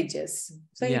quite religious.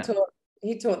 So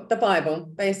he taught the Bible,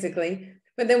 basically,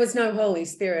 but there was no Holy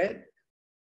Spirit.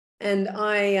 And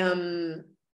I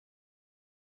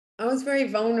was very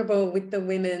vulnerable with the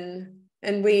women,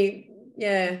 and we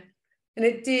did.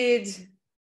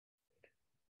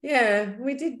 You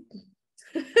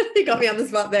got me on the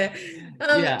spot there.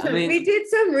 We did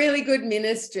some really good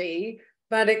ministry,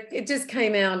 but it just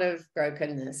came out of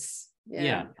brokenness.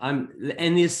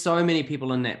 And there's so many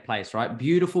people in that place, right?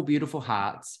 Beautiful, beautiful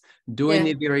hearts doing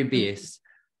their very best,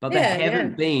 but they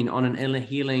haven't been on an inner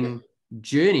healing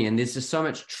journey, and there's just so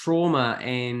much trauma.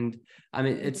 And I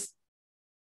mean, it's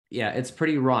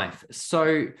pretty rife.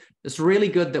 So it's really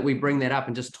good that we bring that up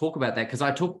and just talk about that, because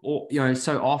I talk,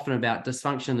 so often about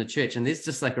dysfunction in the church, and there's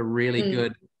just like a really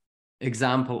good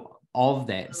example of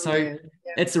that. So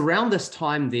it's around this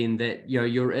time then that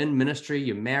you're in ministry,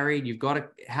 you're married,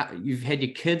 you've had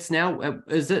your kids now.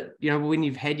 Is it when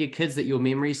you've had your kids that your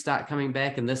memories start coming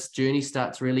back and this journey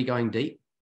starts really going deep?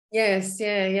 Yes,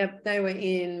 they were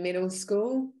in middle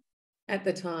school at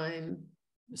the time.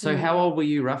 So how old were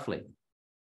you roughly?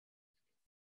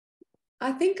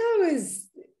 I think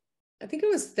it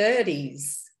was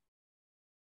 30s.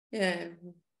 Yeah,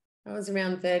 I was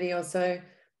around 30 or so.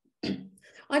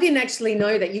 I didn't actually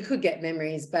know that you could get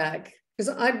memories back, because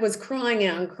I was crying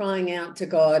out to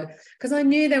God, because I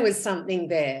knew there was something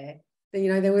there.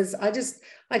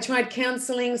 I tried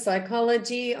counseling,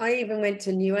 psychology. I even went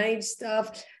to New Age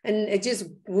stuff, and it just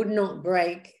would not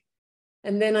break.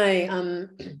 And then I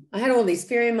had all this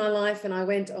fear in my life, and I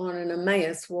went on an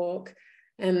Emmaus walk,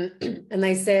 and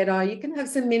they said, oh, you can have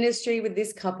some ministry with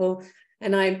this couple.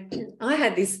 And I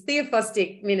had this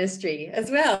theophostic ministry as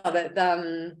well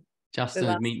that Justin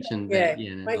had mentioned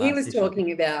he was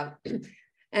talking about.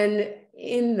 And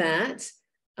in that,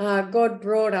 God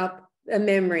brought up a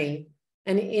memory.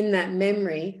 And in that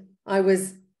memory, I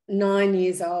was 9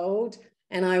 years old,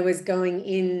 and I was going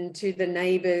into the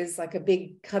neighbors, like a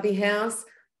big cubby house.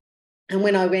 And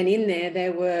when I went in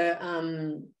there were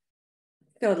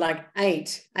like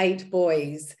eight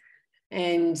boys.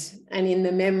 And in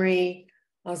the memory,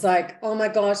 I was like, oh my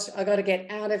gosh, I got to get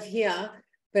out of here.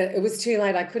 But it was too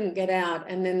late. I couldn't get out.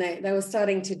 And then they were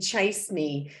starting to chase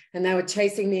me, and they were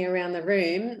chasing me around the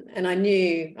room. And I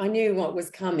knew what was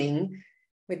coming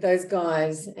with those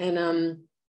guys. And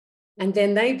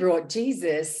then they brought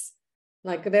Jesus,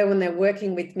 like when they're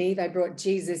working with me, they brought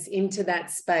Jesus into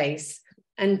that space.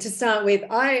 And to start with,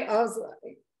 I was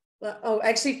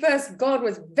actually, first, God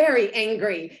was very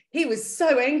angry. He was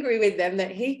so angry with them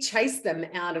that he chased them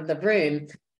out of the room.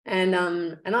 And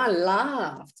I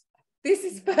laughed. This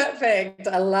is perfect.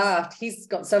 I laughed. He's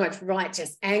got so much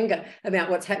righteous anger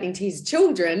about what's happening to his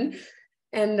children.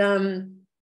 And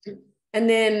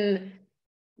then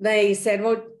they said,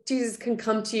 well, Jesus can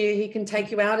come to you. He can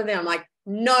take you out of there. I'm like,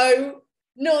 no,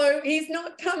 he's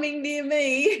not coming near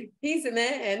me. He's a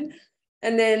man.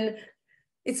 And then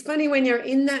it's funny when you're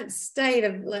in that state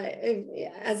of, like,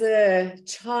 as a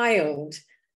child,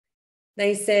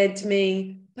 they said to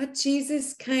me, but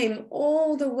Jesus came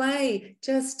all the way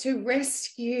just to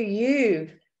rescue you.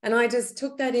 And I just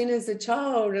took that in as a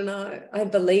child, and I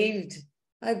believed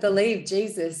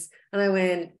Jesus. And I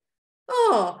went,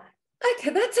 oh, okay,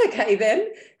 that's okay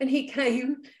then. And he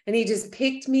came, and he just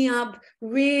picked me up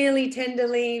really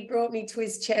tenderly, brought me to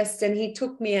his chest, and he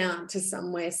took me out to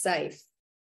somewhere safe.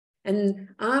 And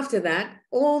after that,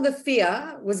 all the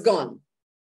fear was gone.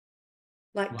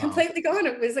 Like, completely gone.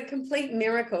 It was a complete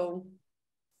miracle.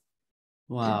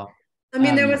 Wow. I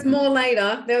mean, there was more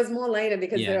later.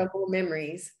 Because there are more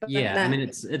memories. But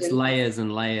it's layers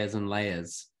and layers and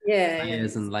layers.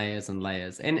 layers and layers and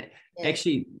layers. And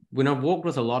actually, when I've walked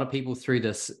with a lot of people through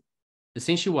this,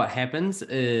 essentially what happens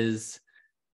is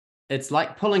it's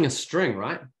like pulling a string,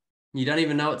 right? You don't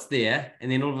even know it's there. And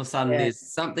then all of a sudden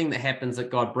there's something that happens that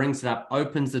God brings it up,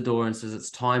 opens the door and says, it's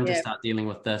time to start dealing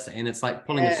with this. And it's like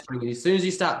pulling a string. And as soon as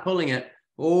you start pulling it,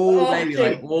 baby,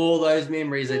 like all those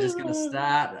memories are just going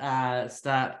to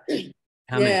start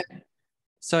coming. Yeah.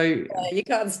 So you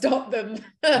can't stop them.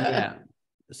 Yeah.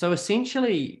 So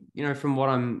essentially, from what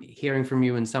I'm hearing from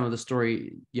you and some of the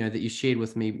story, that you shared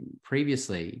with me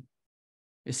previously,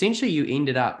 essentially you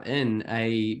ended up in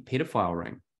a pedophile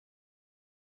ring.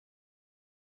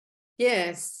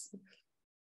 Yes.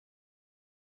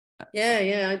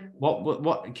 Yeah.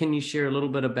 What can you share a little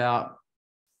bit about,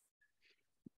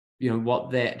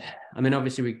 what that, I mean,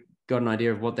 obviously we got an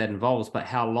idea of what that involves, but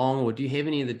how long, or do you have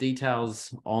any of the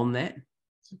details on that?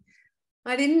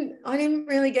 I didn't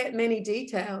really get many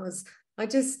details. I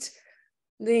just,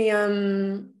 I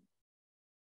mean,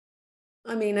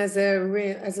 as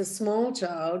a small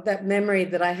child, that memory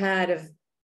that I had of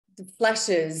the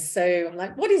flashes. So I'm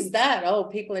like, what is that? Oh,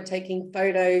 people are taking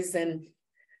photos, and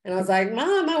I was like,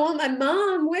 Mom, I want my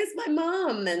mom. Where's my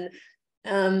mom?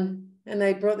 And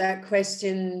they brought that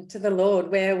question to the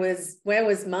Lord. Where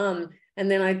was Mom?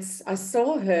 And then I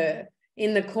saw her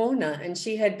in the corner, and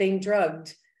she had been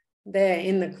drugged there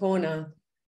in the corner.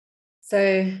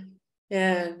 So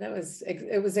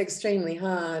it was extremely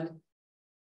hard.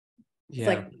 It's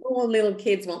like all little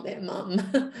kids want their mum.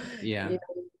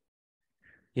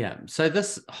 Yeah. So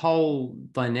this whole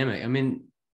dynamic, I mean,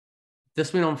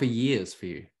 this went on for years for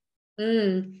you.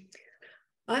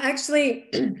 I actually,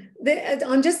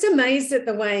 I'm just amazed at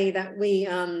the way that we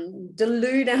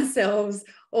delude ourselves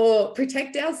or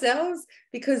protect ourselves,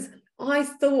 because I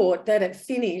thought that it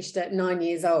finished at 9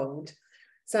 years old.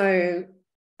 So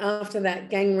after that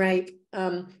gang rape,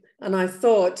 and I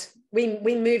thought we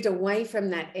moved away from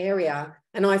that area,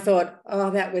 and I thought, oh,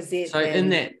 that was it. So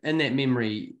then. in that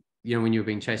memory, when you were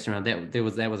being chased around, that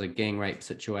was a gang rape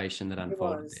situation that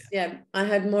unfolded there. Yeah, I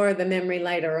had more of the memory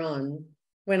later on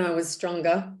when I was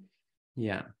stronger.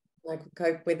 Yeah, I could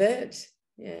cope with it.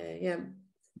 Yeah.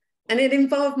 And it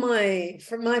involved my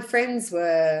friends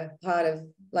were part of,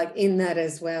 like, in that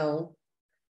as well.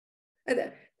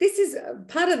 This is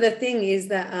part of the thing, is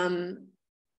that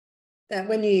that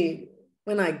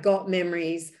when I got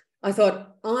memories, I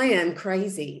thought, I am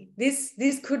crazy.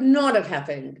 This could not have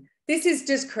happened. This is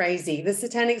just crazy. The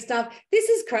satanic stuff. This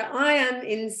is I am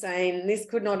insane. This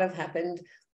could not have happened.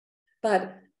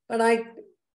 But I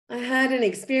had an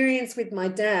experience with my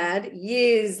dad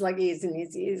years and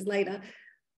years later,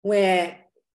 where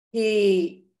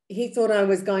he thought I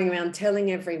was going around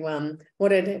telling everyone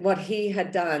what he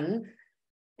had done,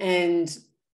 and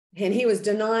he was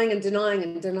denying and denying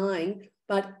and denying.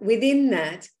 But within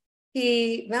that,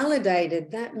 he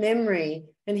validated that memory,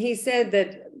 and he said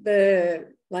that the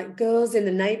girls in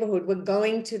the neighborhood were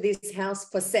going to this house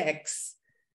for sex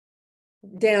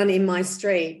down in my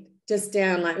street, just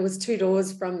down, it was 2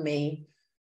 doors from me.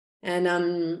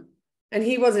 And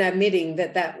he wasn't admitting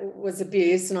that was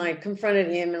abuse. And I confronted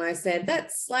him and I said,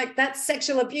 that's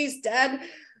sexual abuse, Dad.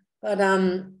 But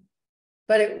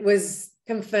it was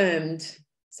confirmed.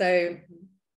 So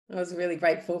I was really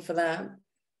grateful for that.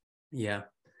 Yeah.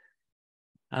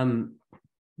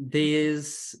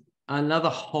 There's another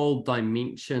whole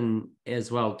dimension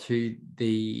as well to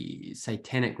the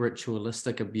satanic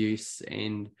ritualistic abuse.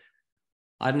 And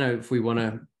I don't know if we want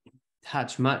to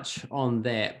touch much on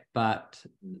that, but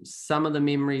some of the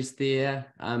memories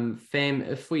there, fam,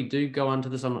 if we do go onto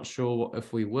this, I'm not sure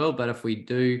if we will, but if we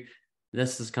do,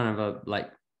 this is kind of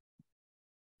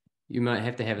you might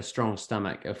have to have a strong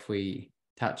stomach if we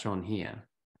touch on here.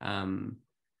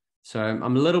 So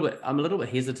I'm a little bit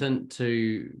hesitant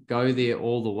to go there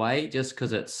all the way, just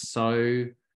because it's so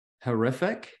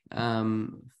horrific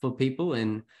for people,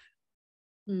 and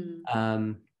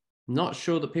not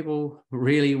sure that people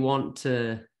really want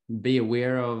to be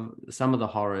aware of some of the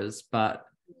horrors. But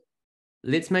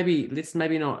let's maybe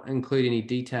not include any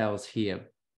details here.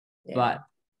 Yeah. But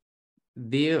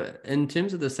there, in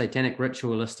terms of the satanic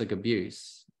ritualistic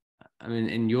abuse, I mean,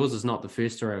 and yours is not the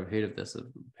first story I've heard of this.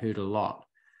 I've heard a lot.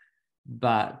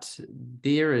 But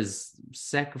there is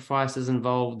sacrifices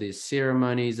involved, there's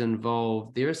ceremonies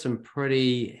involved, there are some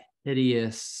pretty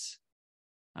hideous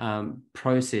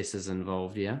processes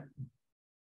involved. Yeah.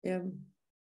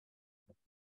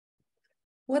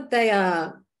 What they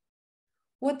are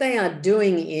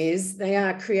doing is they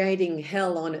are creating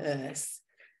hell on earth.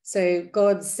 So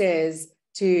God says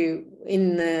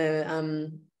in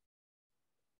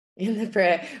in the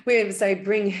prayer. We would say,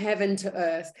 bring heaven to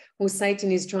earth. Well,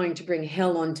 Satan is trying to bring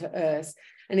hell onto earth.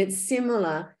 And it's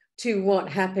similar to what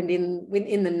happened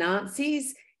in the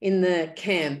Nazis, in the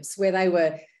camps where they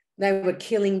were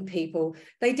killing people.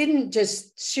 They didn't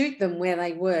just shoot them where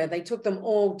they were. They took them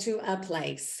all to a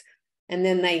place, and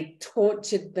then they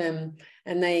tortured them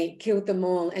and they killed them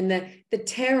all. And the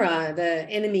terror, the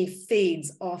enemy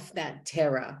feeds off that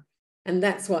terror. And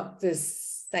that's what the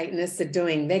Satanists are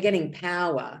doing. They're getting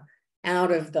power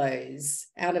out of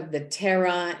the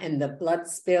terror and the blood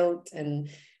spilt and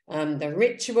the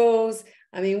rituals.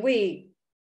 I mean, we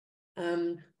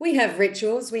have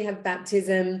rituals. We have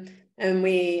baptism, and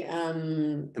we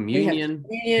communion.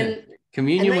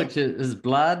 Communion, which is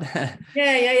blood.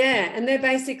 Yeah. And they're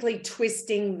basically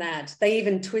twisting that. They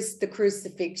even twist the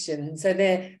crucifixion. So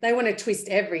they want to twist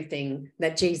everything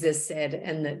that Jesus said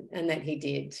and that he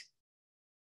did.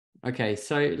 Okay,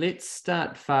 so let's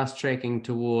start fast tracking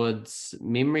towards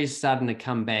memories starting to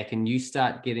come back, and you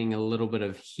start getting a little bit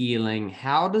of healing.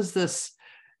 How did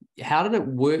it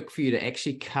work for you to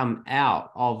actually come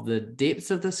out of the depths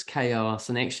of this chaos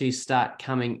and actually start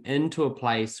coming into a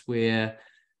place where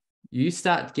you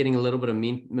start getting a little bit of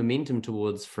momentum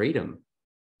towards freedom?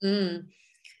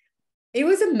 It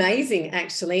was amazing,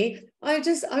 actually.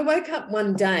 I woke up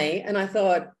one day and I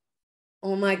thought,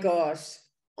 oh my gosh,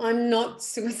 I'm not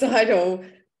suicidal.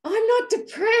 I'm not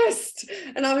depressed.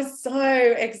 And I was so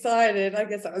excited. I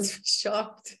guess I was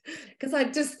shocked because I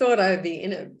just thought I would be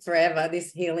in it forever,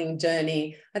 this healing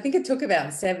journey. I think it took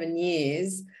about 7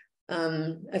 years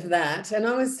of that. And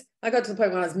I got to the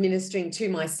point where I was ministering to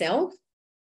myself.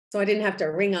 So I didn't have to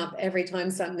ring up every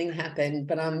time something happened,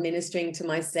 but I'm ministering to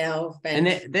myself.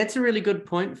 And that's a really good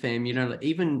point, fam. You know,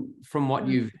 even from what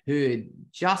you've heard,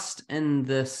 just in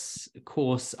this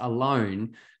course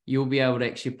alone, you'll be able to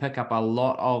actually pick up a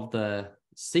lot of the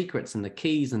secrets and the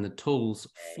keys and the tools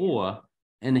for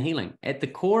inner healing. At the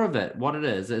core of it, what it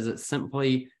is it's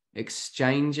simply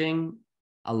exchanging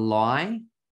a lie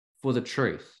for the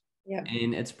truth. Yeah.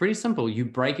 And it's pretty simple. You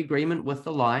break agreement with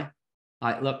the lie.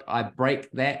 I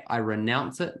break that, I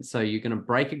renounce it. So you're going to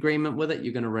break agreement with it.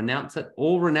 You're going to renounce it.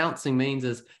 All renouncing means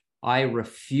is I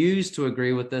refuse to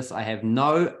agree with this. I have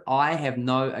no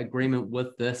agreement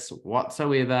with this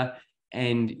whatsoever.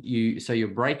 And so you're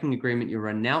breaking agreement. You're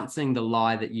renouncing the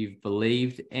lie that you've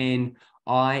believed. And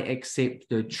I accept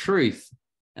the truth,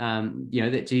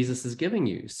 that Jesus is giving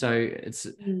you. So it's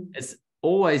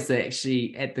always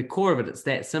actually at the core of it. It's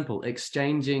that simple,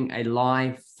 exchanging a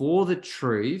lie for the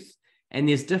truth. And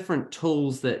there's different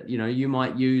tools that, you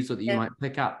might use or that you might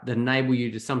pick up that enable you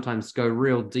to sometimes go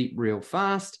real deep, real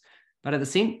fast. But at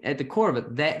the core of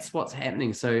it, that's what's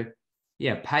happening. So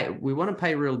we want to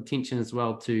pay real attention as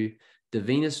well to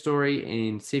Davina's story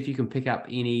and see if you can pick up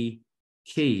any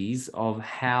keys of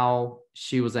how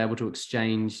she was able to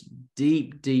exchange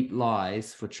deep, deep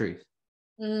lies for truth.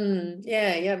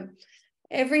 Yeah.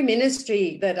 Every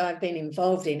ministry that I've been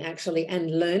involved in actually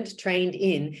and trained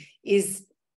in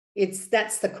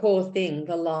that's the core thing,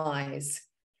 the lies.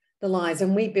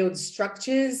 And we build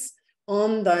structures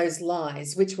on those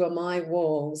lies, which were my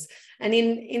walls. And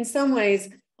in some ways,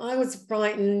 I was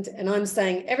frightened, and I'm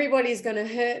saying everybody's going to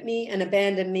hurt me and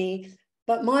abandon me,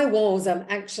 but my walls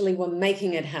were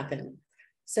making it happen.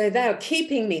 So they were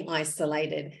keeping me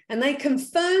isolated, and they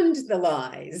confirmed the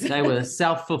lies. They were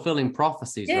self-fulfilling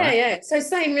prophecies, right? Yeah. So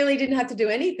Satan really didn't have to do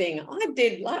anything. I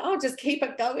did. I'll just keep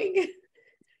it going.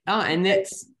 Oh, and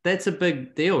that's a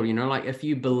big deal, like if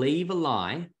you believe a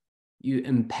lie, you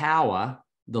empower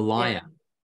the liar.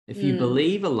 If you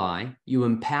believe a lie, you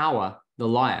empower the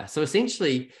liar. So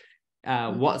essentially,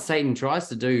 what Satan tries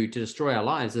to do to destroy our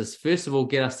lives is, first of all,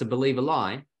 get us to believe a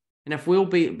lie. And if we'll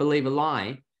believe a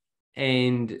lie,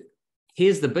 and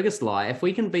here's the biggest lie, if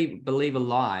we can believe a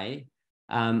lie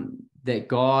that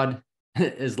God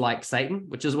is like Satan,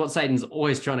 which is what Satan's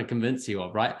always trying to convince you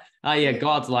of, right? Oh yeah,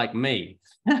 God's like me,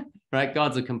 right?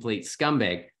 God's a complete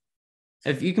scumbag.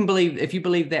 If you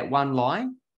believe that one lie,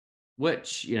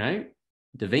 which,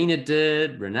 Davina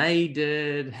did, Renee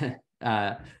did,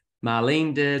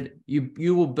 Marlene did,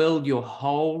 you will build your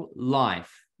whole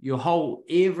life.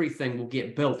 Everything will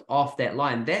get built off that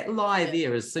lie. And that lie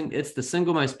there it's the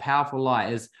single most powerful lie,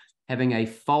 is having a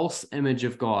false image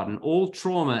of God. And all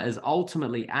trauma is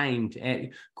ultimately aimed at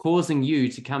causing you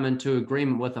to come into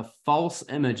agreement with a false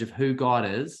image of who God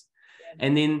is.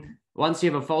 And then once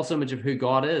you have a false image of who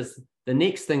God is, the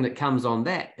next thing that comes on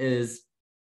that is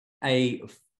a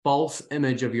false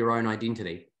image of your own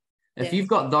identity. If you've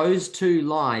got those two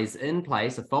lies in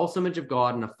place, a false image of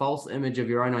God and a false image of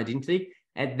your own identity,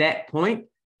 at that point,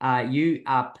 you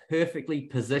are perfectly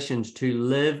positioned to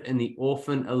live in the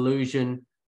orphan illusion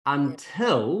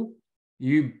until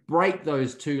you break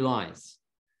those two lies,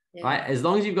 right? As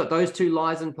long as you've got those two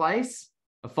lies in place,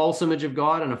 a false image of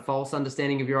God and a false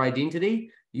understanding of your identity,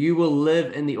 you will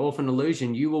live in the orphan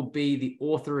illusion. You will be the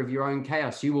author of your own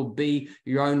chaos. You will be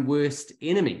your own worst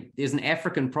enemy. There's an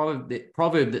African proverb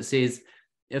that says,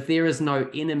 if there is no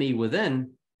enemy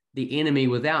within, the enemy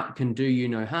without can do you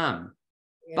no harm.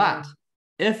 But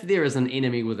if there is an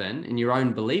enemy within in your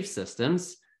own belief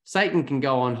systems, Satan can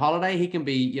go on holiday. He can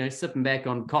be, sipping back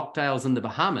on cocktails in the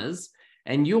Bahamas,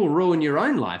 and you'll ruin your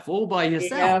own life all by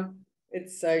yourself. Yeah,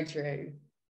 it's so true.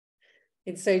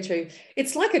 It's so true.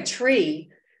 It's like a tree,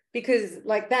 because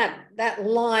like that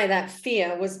lie, that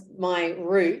fear was my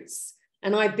roots,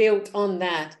 and I built on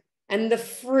that. And the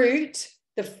fruit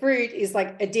is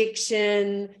like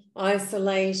addiction,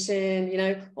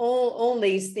 isolation, all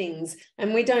these things.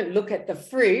 And we don't look at the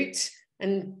fruit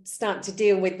and start to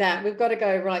deal with that. We've got to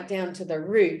go right down to the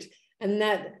root. And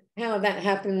how that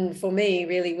happened for me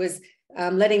really was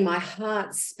letting my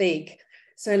heart speak.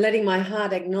 So letting my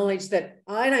heart acknowledge that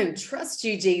I don't trust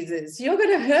you, Jesus. You're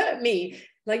going to hurt me.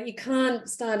 Like, you can't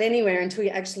start anywhere until you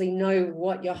actually know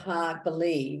what your heart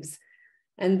believes.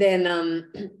 And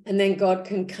then God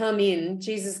can come in,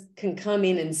 Jesus can come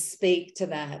in and speak to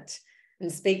that.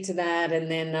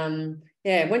 And then,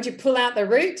 once you pull out the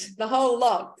root, the whole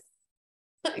lot.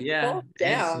 Yeah,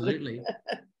 absolutely.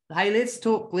 Hey, let's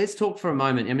talk for a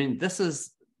moment. I mean, this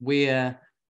is where,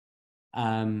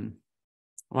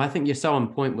 I think you're so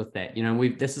on point with that.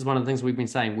 This is one of the things we've been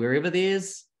saying. Wherever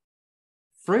there's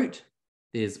fruit,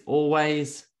 there's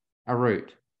always a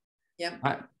root. Yeah.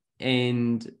 Right?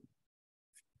 And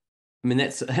I mean,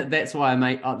 that's why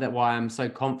I'm so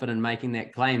confident in making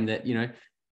that claim that,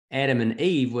 Adam and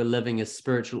Eve were living as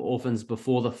spiritual orphans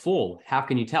before the fall. How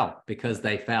can you tell? Because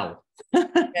they fell.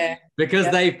 Yeah. Because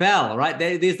they fell, right?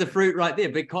 There's the fruit right there.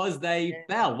 Because they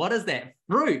fell. What is that?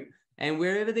 Fruit. And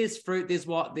wherever there's fruit,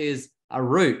 there's a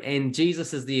root. And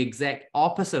Jesus is the exact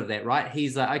opposite of that, right?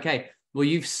 He's like, okay, well,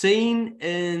 you've seen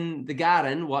in the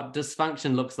garden what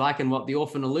dysfunction looks like and what the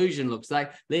orphan illusion looks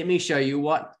like. Let me show you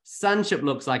what sonship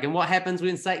looks like. And what happens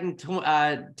when Satan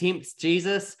tempts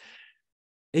Jesus?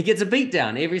 He gets a beat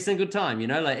down every single time.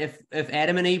 Like if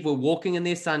Adam and Eve were walking in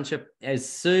their sonship, as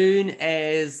soon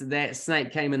as that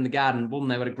snake came in the garden, boom,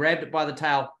 they would have grabbed it by the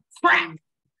tail,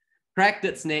 cracked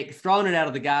its neck, thrown it out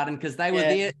of the garden, because they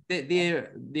were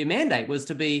their mandate was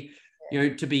to be,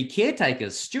 to be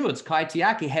caretakers, stewards,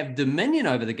 kaitiaki, have dominion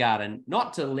over the garden,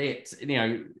 not to let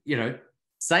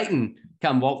Satan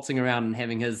come waltzing around and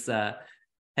having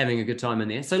a good time in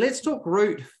there. So let's talk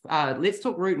root. Let's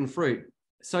talk root and fruit.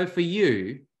 So for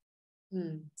you,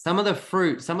 some of the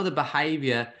fruit, some of the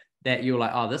behavior that you're like,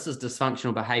 oh, this is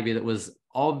dysfunctional behavior that was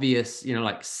obvious,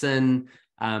 like sin,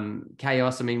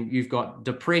 chaos. I mean, you've got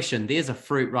depression. There's a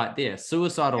fruit right there.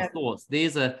 Suicidal thoughts.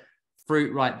 There's a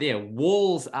fruit right there.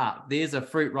 Walls up. There's a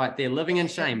fruit right there. Living in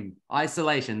shame,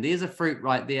 isolation. There's a fruit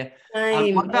right there.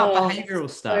 What about behavioral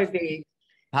stuff? So big.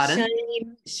 Pardon?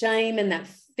 Shame, and that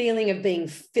feeling of being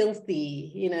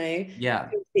filthy, Yeah.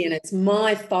 Filthy, and it's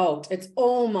my fault. It's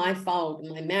all my fault.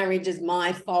 My marriage is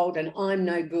my fault, and I'm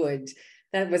no good.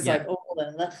 That was like all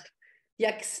the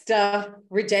yuck stuff,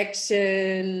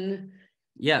 rejection.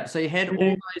 Yeah. So you had all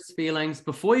those feelings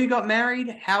before you got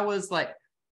married. How was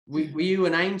were you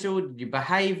an angel? Did you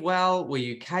behave well? Were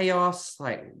you chaos?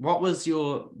 What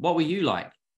were you like?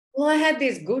 Well, I had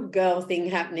this good girl thing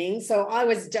happening. So I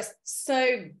was just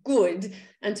so good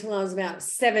until I was about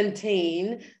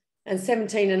 17 and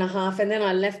 17 and a half. And then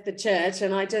I left the church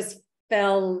and I just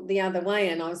fell the other way.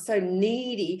 And I was so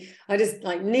needy. I just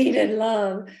needed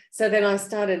love. So then I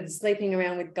started sleeping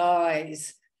around with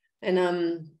guys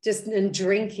and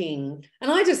drinking.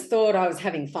 And I just thought I was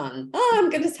having fun. Oh,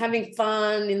 I'm just having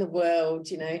fun in the world,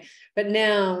 But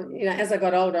now, as I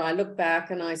got older, I look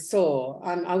back and I saw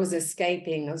I was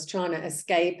escaping. I was trying to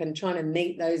escape and trying to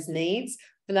meet those needs.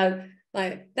 And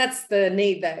that's the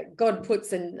need that God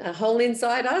puts in a hole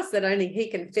inside us that only He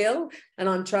can fill. And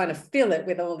I'm trying to fill it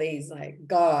with all these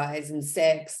guys and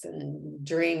sex and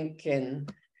drink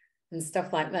and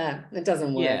stuff like that. It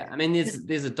doesn't work. Yeah, I mean,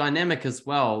 there's a dynamic as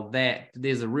well that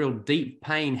there's a real deep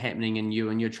pain happening in you,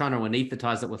 and you're trying to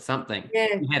anesthetize it with something.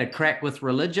 Yeah. You had a crack with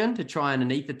religion to try and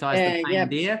anesthetize the pain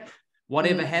there.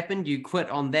 Whatever happened, you quit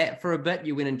on that for a bit.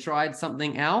 You went and tried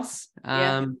something else.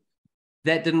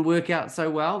 That didn't work out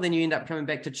so well. Then you end up coming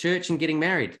back to church and getting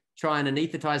married. Try and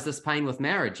anesthetize this pain with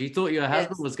marriage. You thought your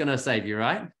husband was going to save you,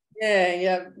 right?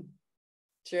 Yeah.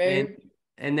 True.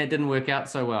 And that didn't work out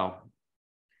so well.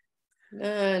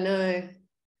 No.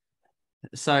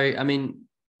 So, I mean,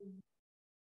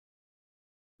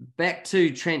 back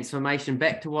to transformation,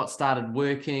 back to what started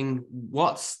working.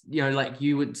 What's, like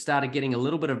you would started getting a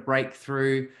little bit of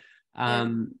breakthrough.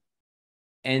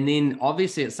 And then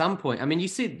obviously at some point, I mean, you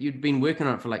said you'd been working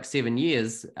on it for like 7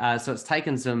 years. So it's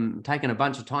taken a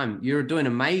bunch of time. You're doing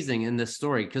amazing in this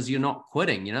story because you're not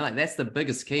quitting, like that's the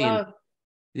biggest key. And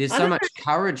there's so much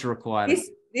courage required.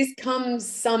 This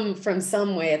comes from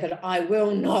somewhere that I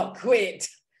will not quit.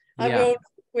 I will not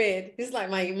quit. This is like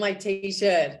my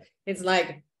t-shirt. It's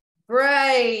like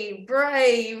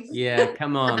brave. Yeah,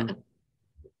 come on.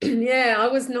 Yeah, I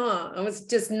was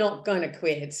just not going to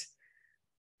quit.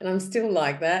 And I'm still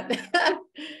like that.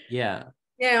 Yeah.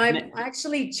 Yeah, I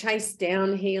actually chased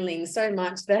down healing so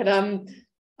much that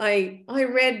I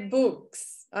read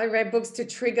books. I read books to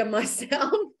trigger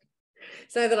myself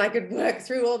so that I could work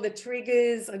through all the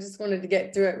triggers. I just wanted to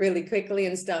get through it really quickly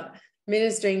and start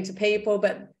ministering to people.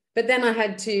 But then I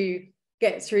had to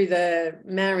get through the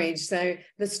marriage. So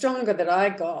the stronger that I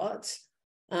got,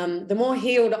 the more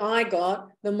healed I got,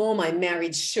 the more my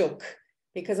marriage shook,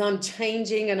 because I'm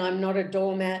changing and I'm not a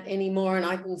doormat anymore, and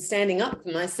I'm standing up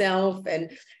for myself. And,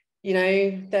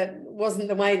 that wasn't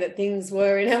the way that things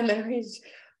were in our marriage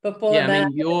before that. I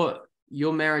mean,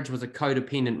 your marriage was a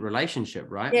codependent relationship,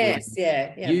 right? Yes,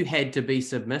 yeah. You had to be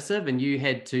submissive and you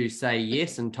had to say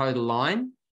yes and toe the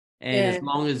line. And as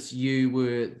long as you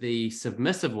were the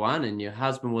submissive one and your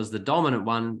husband was the dominant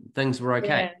one, things were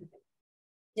okay.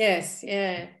 Yes,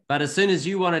 yeah. But as soon as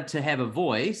you wanted to have a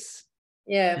voice,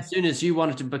 as soon as you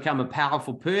wanted to become a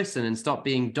powerful person and stop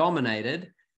being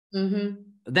dominated,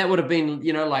 that would have been,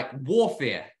 like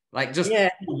warfare, like just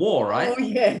war, right? Oh,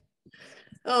 yeah.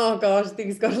 Oh, gosh,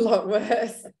 things got a lot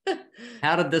worse.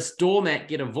 How did this doormat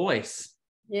get a voice?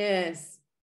 Yes.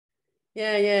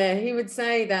 Yeah. He would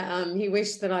say that he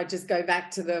wished that I'd just go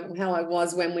back to how I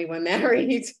was when we were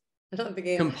married. I'm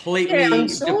thinking, completely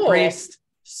depressed,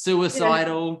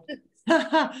 suicidal.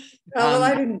 Well,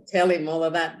 I didn't tell him all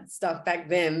of that stuff back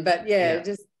then, but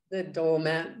just the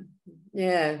doormat.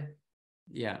 Yeah.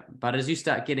 But as you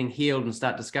start getting healed and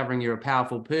start discovering you're a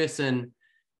powerful person,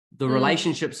 the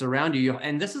relationships around you,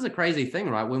 and this is a crazy thing,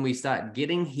 right? When we start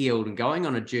getting healed and going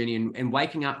on a journey and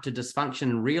waking up to dysfunction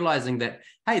and realizing that,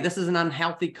 hey, this is an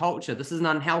unhealthy culture, this is an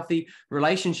unhealthy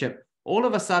relationship, all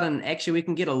of a sudden, actually, we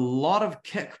can get a lot of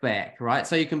kickback, right?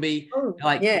 So you can be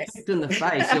kicked in the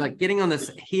face. You're like getting on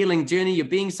this healing journey. You're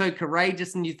being so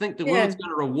courageous, and you think the world's going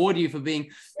to reward you for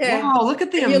being, wow, look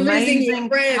at the amazing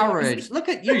courage. Look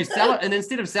at you. And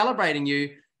instead of celebrating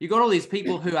you, you got all these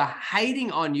people who are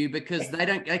hating on you because they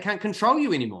can't control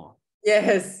you anymore.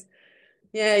 Yes.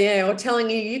 Yeah. Or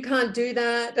telling you can't do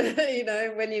that.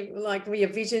 When you like with your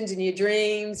visions and your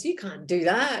dreams, you can't do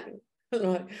that.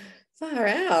 Like, far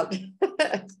out.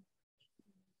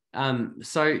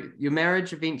 So your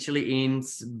marriage eventually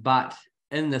ends, but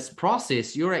in this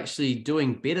process, you're actually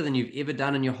doing better than you've ever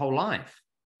done in your whole life.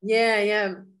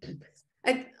 Yeah.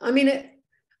 I mean,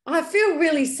 I feel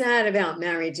really sad about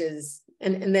marriages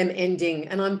and them ending,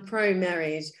 and I'm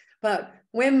pro-marriage. But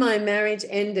when my marriage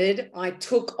ended, I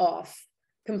took off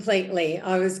completely.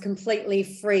 I was completely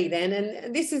free then.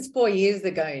 And this is 4 years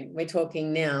ago, we're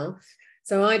talking now.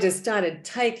 So I just started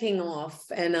taking off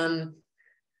and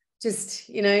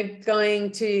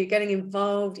getting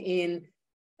involved in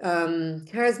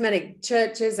charismatic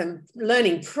churches and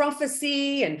learning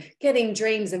prophecy and getting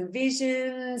dreams and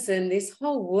visions and this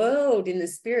whole world in the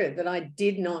spirit that I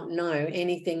did not know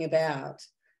anything about.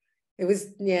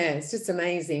 It's just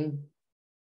amazing.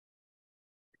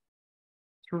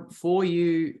 For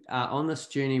you on this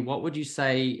journey, what would you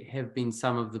say have been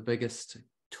some of the biggest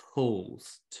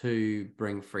tools to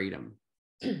bring freedom?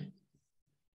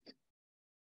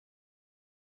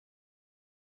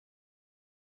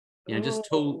 Just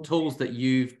tools that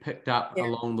you've picked up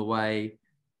along the way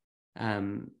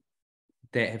that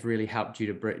have really helped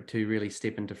you to really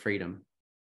step into freedom.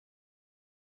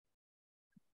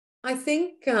 I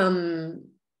think the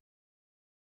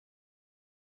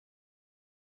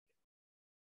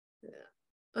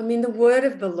word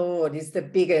of the Lord is the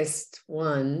biggest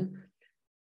one.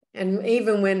 And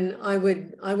even when I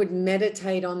would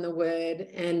meditate on the word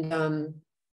and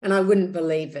I wouldn't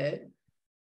believe it,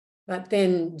 but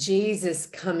then Jesus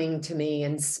coming to me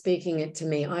and speaking it to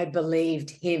me, I believed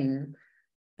him,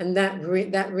 and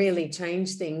that really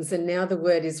changed things. And now the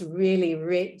word is really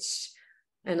rich,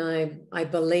 and I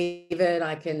believe it.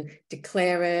 I can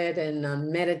declare it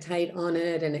and meditate on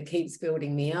it, and it keeps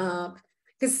building me up,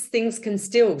 because things can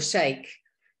still shake,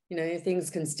 things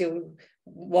can still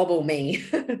wobble me.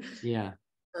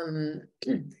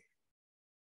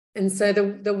 And so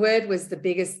the word was the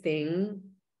biggest thing,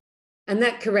 and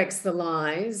that corrects the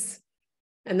lies.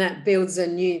 and that builds that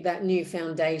new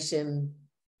foundation.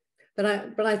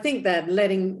 But I think that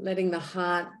letting the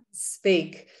heart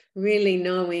speak, really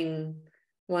knowing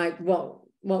like what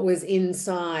was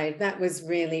inside, that was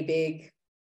really big.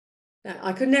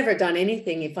 I could never have done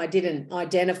anything if I didn't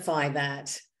identify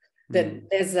that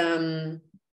there's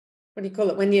what do you call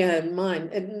it, when your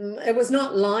mind, it was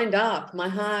not lined up. My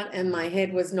heart and my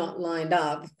head was not lined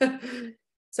up.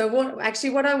 So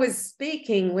what I was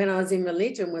speaking when I was in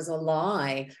religion was a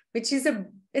lie, which is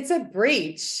it's a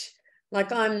breach.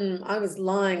 Like I was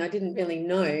lying. I didn't really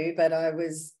know, but I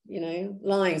was,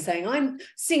 lying, saying, I'm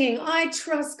singing, I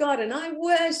trust God and I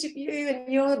worship you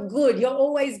and you're good. You're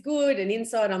always good. And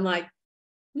inside I'm like,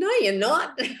 no, you're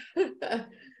not.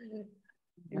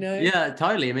 Yeah,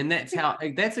 totally. I mean,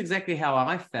 that's exactly how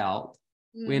I felt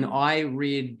when I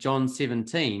read John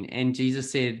 17 and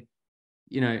Jesus said,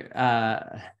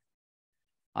 I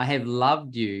have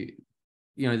loved you,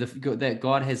 that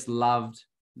God has loved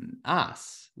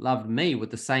us, loved me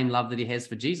with the same love that he has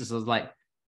for Jesus. I was like,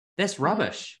 that's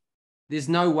rubbish. There's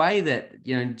no way that,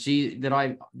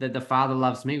 that the Father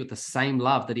loves me with the same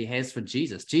love that he has for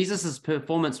Jesus. Jesus's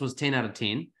performance was 10 out of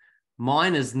 10.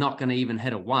 Mine is not going to even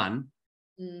hit a 1.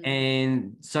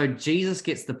 And so Jesus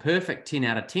gets the perfect 10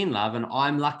 out of 10 love, and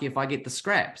I'm lucky if I get the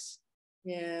scraps.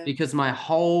 Yeah. Because my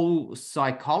whole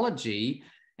psychology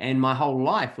and my whole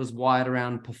life was wired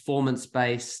around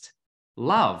performance-based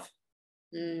love.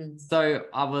 So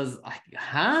I was like,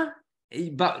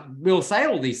 but we'll say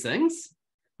all these things.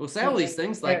 We'll say all these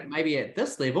things, like maybe at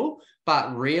this level,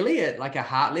 but really at like a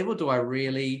heart level, do I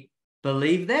really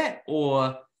believe that?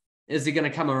 Or is there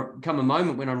going to come a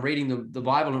moment when I'm reading the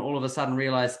Bible and all of a sudden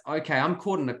realize, okay, I'm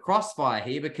caught in a crossfire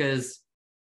here because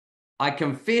I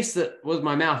confess it with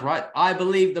my mouth, right? I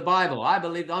believe the Bible. I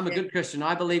believe I'm a good Christian.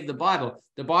 I believe the Bible.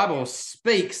 The Bible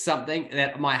speaks something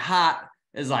that my heart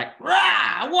is like,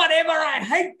 rah, whatever, I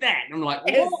hate that. And I'm like,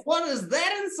 what is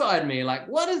that inside me? Like,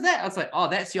 what is that? I was like, oh,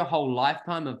 that's your whole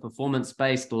lifetime of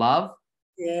performance-based love.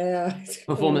 Yeah.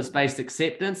 Performance-based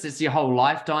acceptance. It's your whole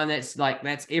lifetime.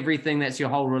 That's everything. That's your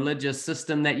whole religious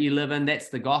system that you live in. That's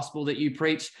the gospel that you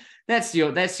preach. That's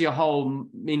your whole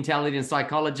mentality and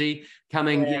psychology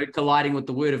coming, colliding with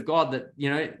the word of God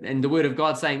and the word of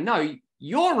God saying, no,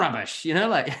 you're rubbish,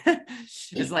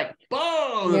 it's like,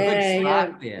 boom, a big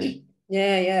spark there.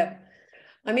 Yeah.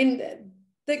 I mean,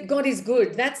 that God is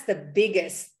good. That's the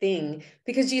biggest thing,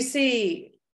 because you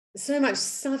see so much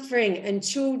suffering and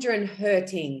children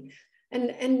hurting,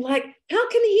 and like, how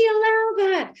can he allow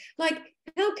that? Like,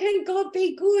 how can God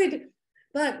be good?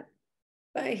 But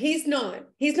he's not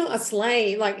a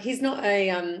slave. Like, he's not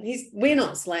we're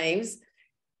not slaves.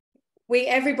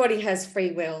 Everybody has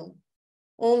free will.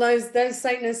 All those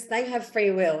Satanists, they have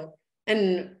free will.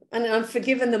 And I've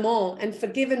forgiven them all, and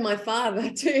forgiven my father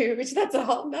too, which that's a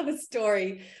whole nother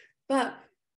story. But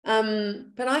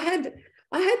I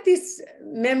had this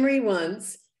memory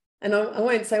once, and I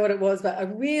won't say what it was, but a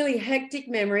really hectic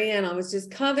memory, and I was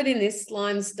just covered in this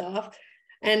slime stuff,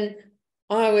 and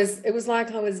it was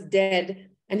like I was dead.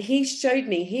 And he showed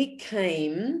me, he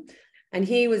came and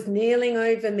he was kneeling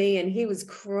over me and he was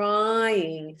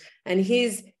crying, and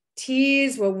his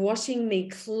tears were washing me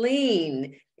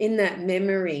clean in that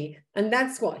memory. And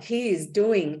that's what he is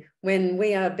doing when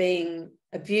we are being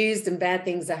abused and bad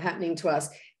things are happening to us.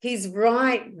 He's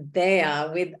right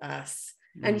there with us.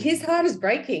 And his heart is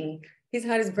breaking. His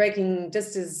heart is breaking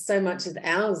just as so much as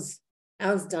ours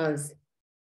does.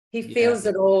 He feels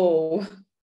it all.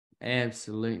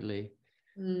 Absolutely.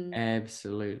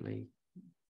 Absolutely.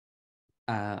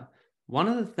 One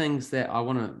of the things that I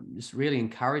want to just really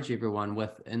encourage everyone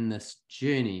with in this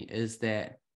journey is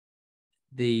that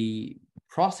the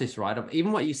process, right, of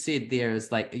even what you said there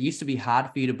is like, it used to be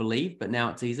hard for you to believe, but now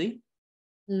it's easy.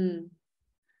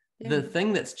 The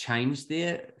thing that's changed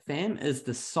there, fam, is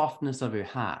the softness of her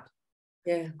heart.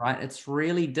 Right? It's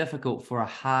really difficult for a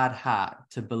hard heart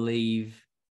to believe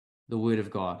the word of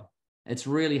God. It's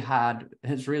really hard.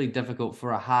 It's really difficult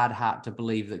for a hard heart to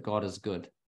believe that God is good.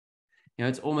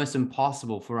 It's almost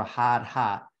impossible for a hard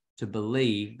heart to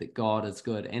believe that God is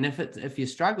good. And if you're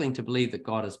struggling to believe that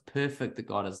God is perfect, that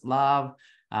God is love,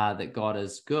 that God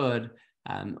is good,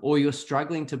 or you're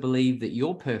struggling to believe that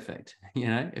you're perfect,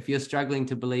 if you're struggling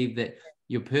to believe that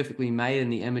you're perfectly made in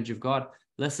the image of God,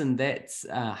 listen, that's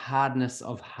hardness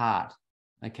of heart.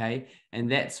 Okay.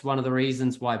 And that's one of the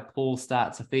reasons why Paul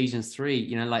starts Ephesians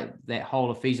 3, like that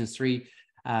whole Ephesians 3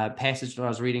 passage that I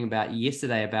was reading about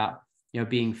yesterday about,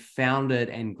 being founded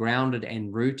and grounded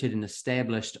and rooted and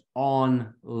established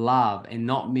on love, and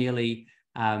not merely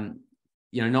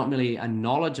not merely a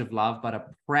knowledge of love, but a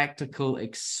practical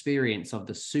experience of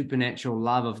the supernatural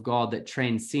love of God that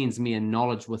transcends mere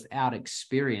knowledge without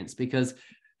experience. Because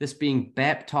this being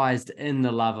baptized in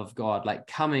the love of God, like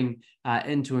coming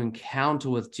into encounter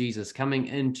with Jesus, coming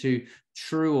into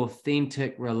true,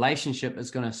 authentic relationship,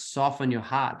 is going to soften your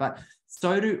heart. But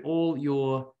so do all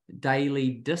your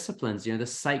daily disciplines, the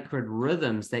sacred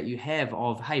rhythms that you have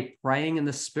of, hey, praying in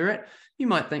the Spirit. You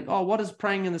might think, oh, what does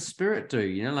praying in the Spirit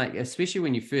do? Like, especially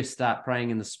when you first start praying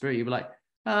in the Spirit, you'll be like,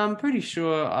 I'm pretty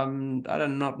sure I'm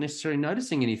not necessarily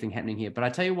noticing anything happening here. But I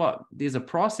tell you what, there's a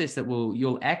process that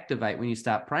you'll activate when you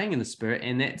start praying in the Spirit.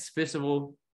 And that's, first of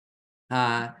all,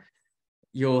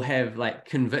 you'll have like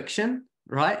conviction,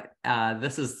 right?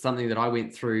 This is something that I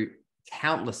went through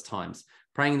countless times.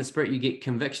 Praying in the Spirit, you get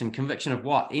conviction. Conviction of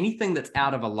what? Anything that's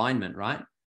out of alignment, right?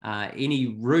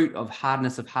 Any root of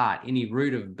hardness of heart, any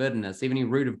root of bitterness, even any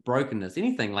root of brokenness,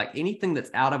 anything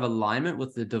that's out of alignment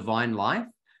with the divine life,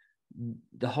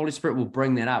 the Holy Spirit will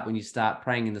bring that up when you start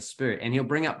praying in the Spirit. And he'll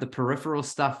bring up the peripheral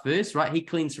stuff first, right? He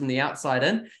cleans from the outside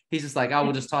in. He's just like, oh,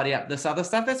 we'll just tidy up this other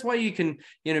stuff. That's why you can,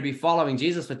 be following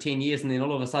Jesus for 10 years and then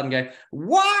all of a sudden go,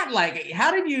 what? Like,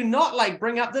 how did you not like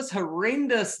bring up this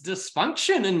horrendous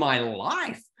dysfunction in my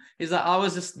life? He's like, I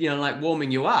was just, like warming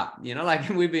you up, like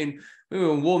we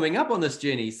were warming up on this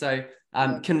journey. So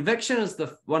conviction is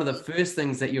one of the first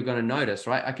things that you're going to notice,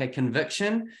 right? Okay,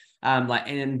 conviction.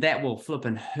 And that will flip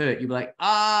and hurt. You'll be like,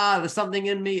 there's something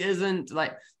in me isn't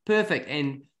like perfect.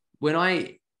 And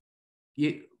one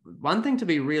thing to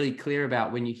be really clear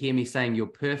about when you hear me saying you're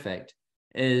perfect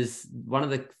is one of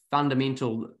the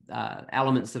fundamental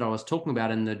elements that I was talking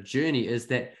about in the journey is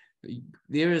that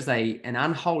there is an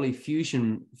unholy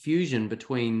fusion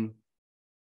between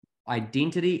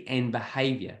identity and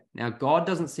behavior. Now, God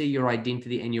doesn't see your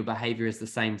identity and your behavior as the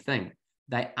same thing.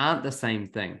 They aren't the same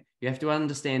thing. You have to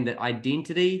understand that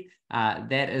identity,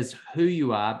 that is who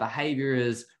you are. Behavior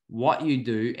is what you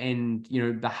do. And,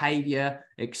 behavior,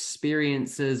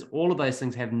 experiences, all of those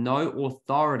things have no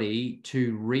authority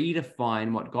to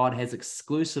redefine what God has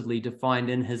exclusively defined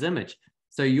in his image.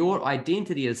 So your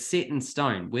identity is set in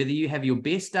stone. Whether you have your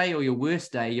best day or your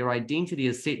worst day, your identity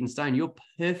is set in stone. You're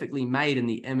perfectly made in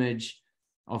the image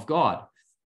of God.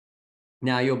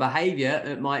 Now, your behavior,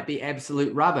 it might be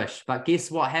absolute rubbish, but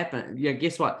guess what happened?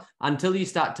 Guess what? Until you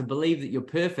start to believe that you're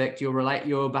perfect,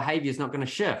 your behavior is not going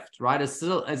to shift, right?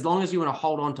 As long as you want to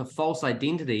hold on to false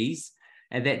identities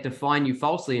and that define you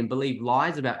falsely and believe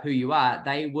lies about who you are,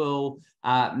 they will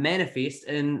manifest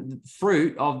in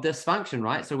fruit of dysfunction,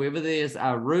 right? So wherever there's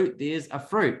a root, there's a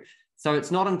fruit. So it's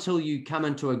not until you come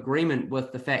into agreement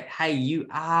with the fact, hey, you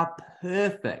are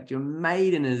perfect, you're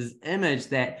made in his image,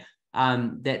 that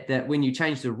when you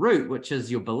change the root, which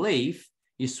is your belief,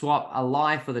 you swap a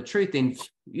lie for the truth, then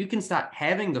you can start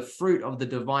having the fruit of the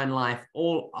divine life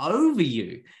all over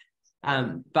you.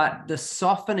 But the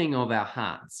softening of our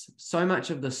hearts, so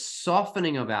much of the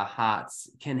softening of our hearts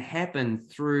can happen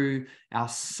through our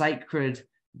sacred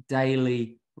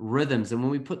daily rhythms. And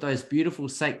when we put those beautiful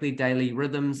sacred daily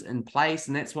rhythms in place,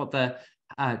 and that's what the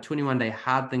 21-day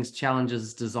Hard Things Challenge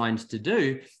is designed to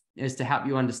do, is to help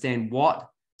you understand what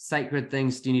sacred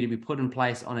things do you need to be put in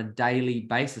place on a daily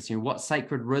basis. What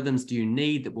sacred rhythms do you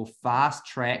need that will fast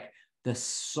track the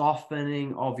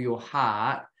softening of your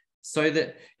heart, so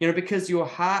that, because your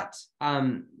heart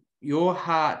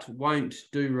won't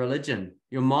do religion.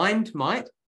 Your mind might,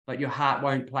 but your heart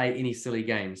won't play any silly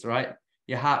games, right?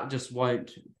 Your heart just won't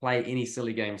play any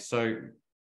silly games. So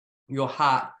your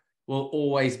heart will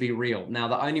always be real. Now,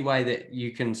 the only way that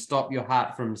you can stop your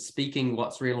heart from speaking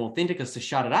what's real and authentic is to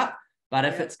shut it up. But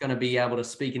if it's going to be able to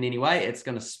speak in any way, it's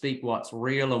going to speak what's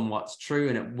real and what's true,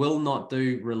 and it will not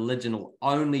do religion, it'll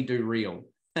only do real.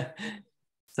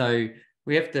 So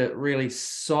we have to really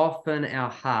soften our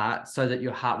heart so that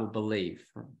your heart will believe.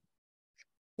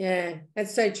 Yeah,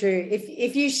 that's so true.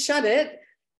 If you shut it,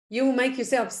 you will make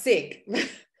yourself sick,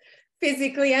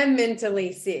 physically and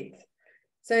mentally sick.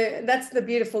 So that's the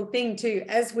beautiful thing too.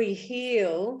 As we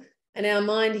heal, and our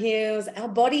mind heals, our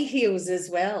body heals as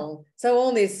well. So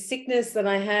all this sickness that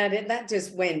I had, that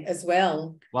just went as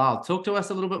well. Wow. Talk to us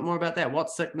a little bit more about that. What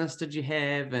sickness did you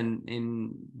have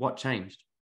and what changed?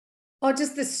 Oh,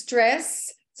 just the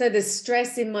stress. So the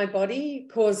stress in my body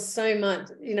caused so much,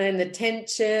 and the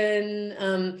tension.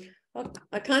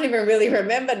 I can't even really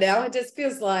remember now. It just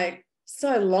feels like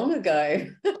so long ago.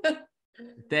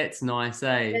 That's nice,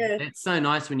 eh? Yeah. That's so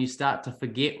nice when you start to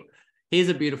forget. Here's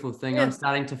a beautiful thing. I'm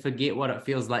starting to forget what it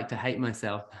feels like to hate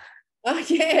myself. Oh,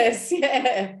 yes.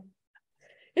 Yeah.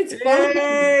 It's fine.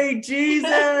 Hey, Jesus.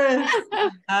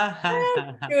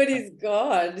 How good is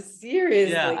God?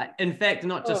 Seriously. Yeah, in fact,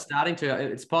 not just starting to,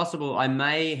 it's possible I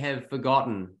may have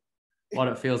forgotten what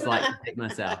it feels like to hate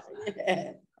myself.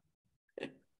 Yeah.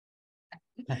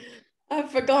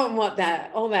 I've forgotten what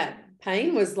all that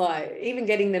pain was like. Even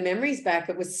getting the memories back,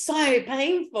 it was so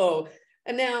painful.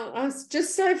 And now I'm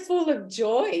just so full of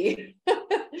joy.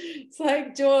 It's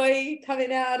like joy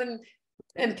coming out,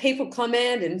 and people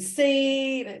comment and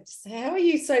see. How are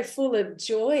you so full of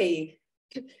joy?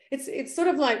 It's sort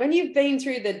of like when you've been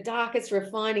through the darkest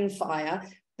refining fire,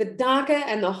 the darker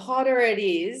and the hotter it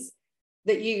is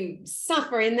that you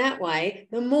suffer in that way,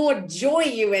 the more joy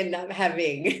you end up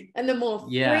having and the more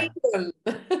freedom.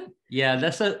 Yeah,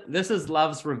 this is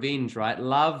love's revenge, right?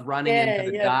 Love running into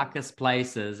the darkest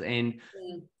places. And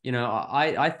you know,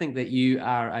 I think that you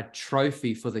are a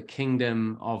trophy for the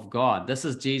kingdom of God. This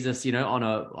is Jesus, you know,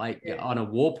 on a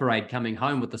war parade coming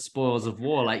home with the spoils of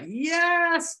war. Like,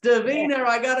 yes, Davina,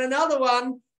 I got another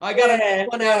one. I got another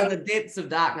one out of the depths of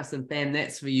darkness. And fam,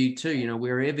 that's for you too, you know,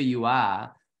 wherever you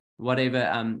are, whatever.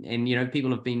 And you know,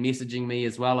 people have been messaging me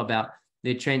as well about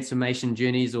their transformation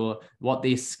journeys, or what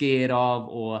they're scared of,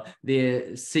 or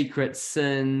their secret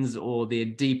sins, or their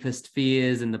deepest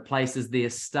fears, and the places they're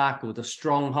stuck, or the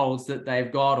strongholds that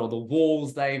they've got, or the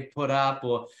walls they've put up,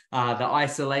 or the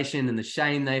isolation and the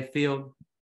shame they feel.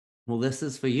 Well, this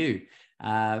is for you.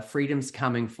 Freedom's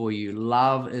coming for you.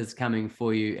 Love is coming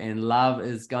for you, and love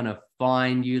is going to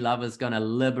find you. Love is going to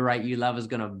liberate you. Love is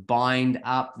going to bind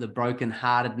up the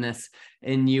brokenheartedness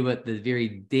in you at the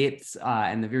very depths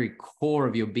and the very core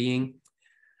of your being.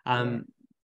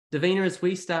 Davina, as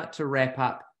we start to wrap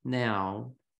up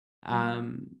now,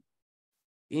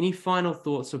 any final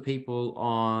thoughts for people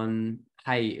on,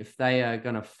 hey, if they are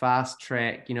going to fast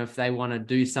track, you know, if they want to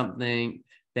do something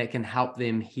that can help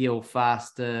them heal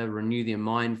faster, renew their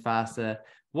mind faster,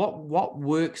 what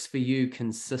works for you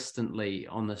consistently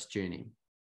on this journey?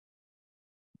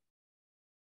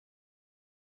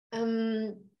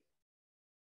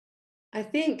 I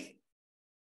think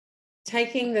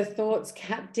taking the thoughts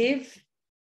captive,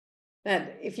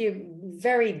 that if you're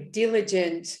very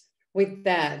diligent with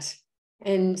that,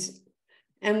 and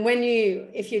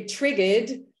if you're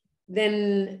triggered,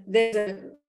 then there's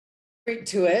a root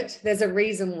to it, there's a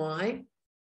reason why.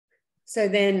 So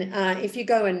then if you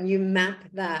go and you map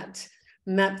that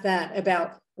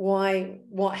about why,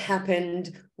 what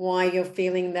happened, why you're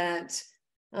feeling that,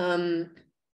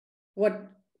 what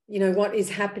is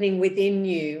happening within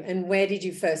you, and where did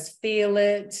you first feel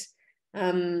it?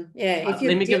 Let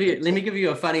me give you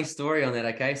a funny story on that.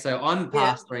 Okay, so I'm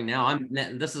pastoring now.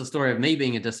 This is a story of me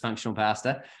being a dysfunctional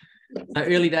pastor. So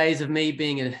early days of me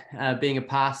being a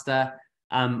pastor.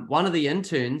 One of the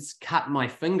interns cut my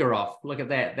finger off. Look at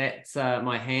that. That's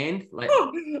my hand. Like,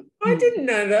 I didn't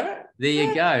know that. There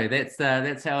you go.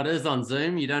 That's how it is on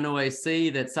Zoom. You don't always see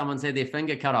that someone's had their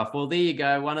finger cut off. Well, there you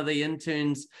go. One of the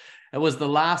interns, it was the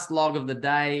last log of the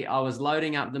day. I was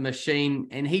loading up the machine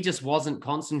and he just wasn't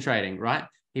concentrating, right?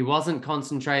 He wasn't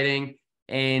concentrating,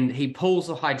 and he pulls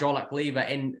the hydraulic lever,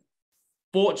 and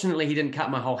fortunately he didn't cut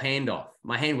my whole hand off.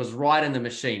 My hand was right in the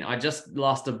machine. I just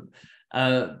lost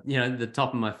the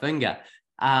top of my finger.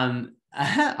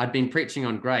 I'd been preaching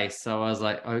on grace, so I was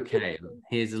like, okay,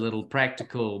 here's a little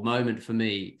practical moment for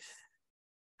me.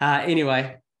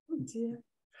 Anyway,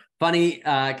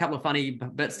 a couple of funny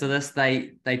bits to this.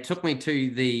 They took me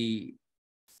to the,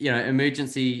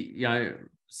 emergency,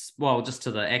 we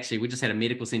just had a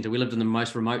medical center. We lived in the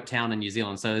most remote town in New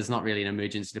Zealand, so there's not really an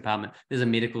emergency department. There's a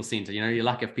medical center. You're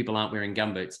lucky if people aren't wearing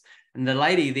gumboots. And the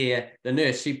lady there, the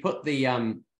nurse, she put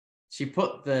the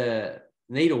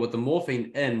needle with the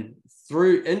morphine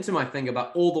into my finger,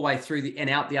 but all the way through and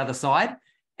out the other side,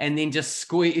 and then just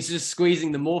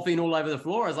squeezing the morphine all over the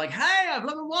floor. I was like, hey, I've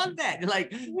never want that.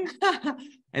 Like,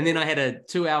 and then I had a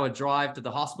 2-hour drive to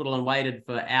the hospital and waited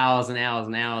for hours and hours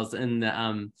and hours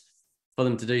for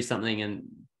them to do something. And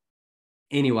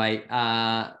anyway,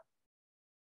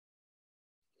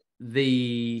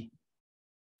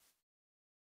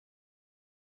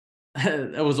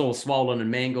 it was all swollen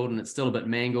and mangled, and it's still a bit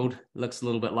mangled. Looks a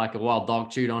little bit like a wild dog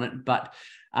chewed on it. But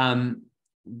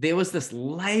there was this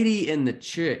lady in the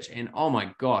church, and oh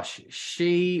my gosh,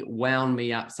 she wound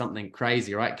me up something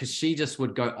crazy, right? Because she just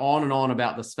would go on and on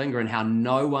about this finger and how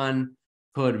no one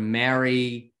would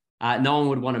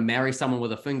want to marry someone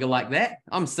with a finger like that.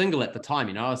 I'm single at the time,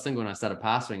 I was single when I started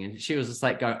pastoring, and she was just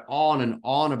like go on and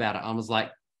on about it. I was like,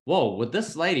 whoa, would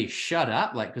this lady shut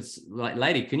up?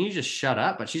 Lady, can you just shut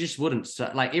up? But she just wouldn't.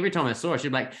 Like every time I saw her,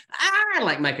 she'd be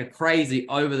like, make a crazy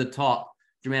over the top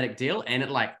dramatic deal. And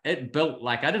it built,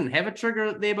 like, I didn't have a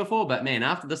trigger there before, but man,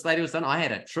 after this lady was done, I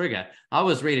had a trigger. I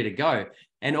was ready to go.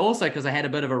 And also because I had a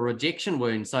bit of a rejection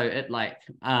wound. So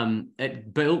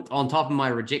it built on top of my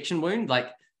rejection wound. Like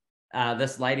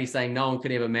this lady saying no one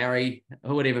could ever marry,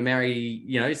 who would ever marry,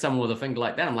 you know, someone with a finger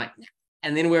like that. I'm like,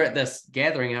 and then we're at this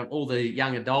gathering of all the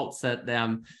young adults at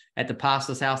the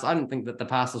pastor's house. I didn't think that the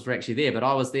pastors were actually there, but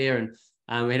I was there,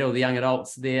 and we had all the young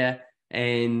adults there.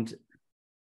 And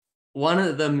one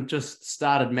of them just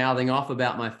started mouthing off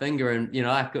about my finger, and, you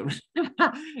know, I could,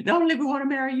 no one ever want to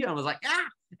marry you. I was like, ah.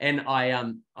 And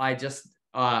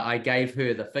I gave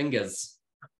her the fingers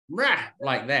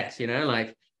like that, you know,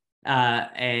 like,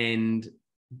 and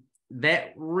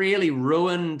that really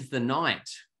ruined the night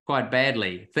quite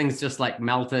badly. Things just like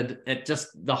melted. It just,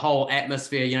 the whole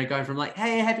atmosphere, you know, going from like,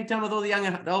 hey, happy time with all the young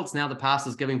adults. Now the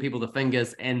pastor's giving people the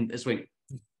fingers, and it went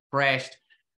crashed.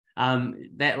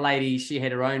 That lady, she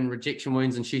had her own rejection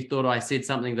wounds, and she thought I said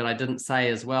something that I didn't say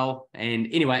as well. And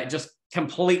anyway, it just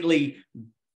completely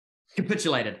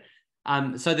capitulated.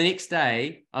 So the next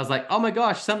day I was like, oh my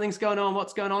gosh, something's going on.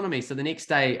 What's going on to me? So the next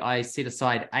day I set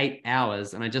aside 8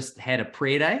 hours, and I just had a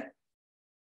prayer day.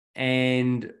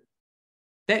 And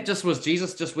that just was,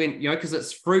 Jesus just went, you know, because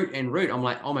it's fruit and root. I'm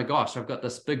like, oh my gosh, I've got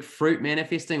this big fruit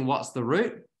manifesting. What's the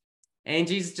root? And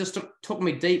Jesus just took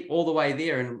me deep all the way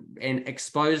there and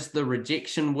exposed the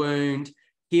rejection wound,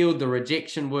 healed the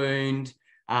rejection wound,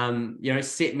 you know,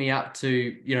 set me up to,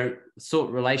 you know,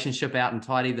 sort relationship out and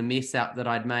tidy the mess out that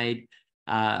I'd made.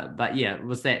 But yeah, it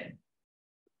was that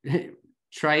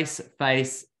trace,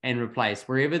 face, and replace.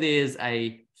 Wherever there's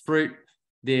a fruit,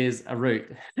 there's a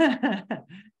root.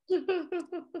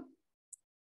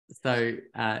 So,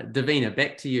 Davina,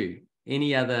 back to you.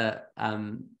 Any other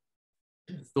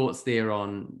thoughts there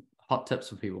on hot tips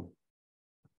for people?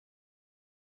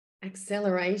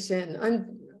 Acceleration.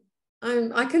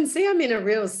 I can see I'm in a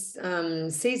real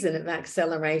season of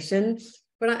acceleration,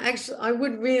 but I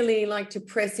would really like to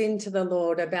press into the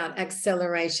Lord about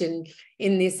acceleration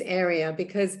in this area,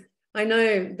 because I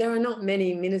know there are not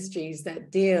many ministries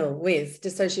that deal with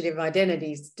dissociative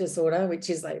identity disorder, which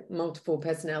is like multiple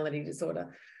personality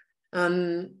disorder.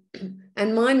 And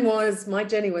my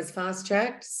journey was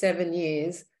fast-tracked, 7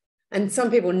 years, and some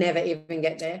people never even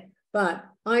get there. But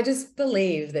I just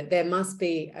believe that there must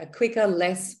be a quicker,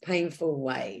 less painful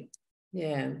way.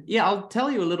 Yeah. Yeah, I'll tell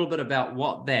you a little bit about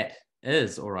what that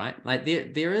is, all right? Like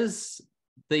there is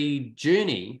the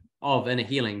journey of inner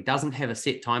healing doesn't have a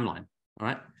set timeline, all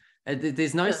right?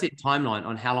 There's no set timeline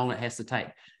on how long it has to take.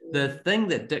 The thing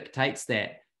that dictates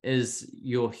that is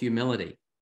your humility.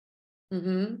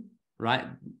 Mm-hmm. Right?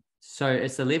 So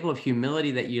it's the level of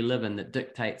humility that you live in that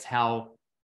dictates how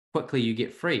quickly you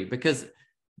get free, because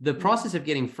the process of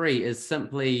getting free is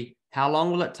simply how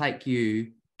long will it take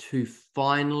you to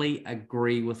finally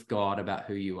agree with God about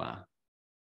who you are?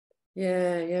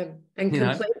 Yeah. And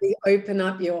completely open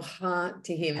up your heart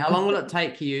to him. How long will it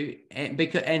take you?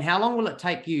 And how long will it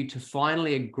take you to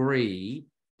finally agree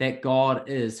that God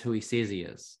is who he says he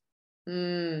is?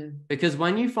 Because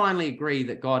when you finally agree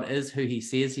that God is who he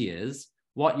says he is,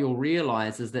 what you'll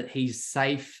realize is that he's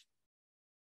safe.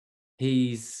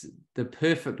 He's the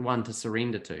perfect one to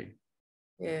surrender to.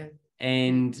 Yeah.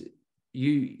 And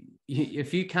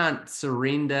if you can't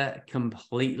surrender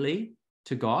completely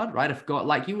to God, right? If God,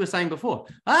 like you were saying before,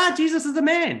 Jesus is a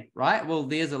man, right? Well,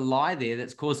 there's a lie there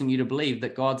that's causing you to believe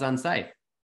that God's unsafe,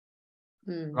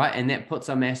 right? And that puts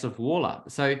a massive wall up.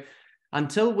 So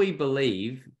until we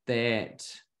believe that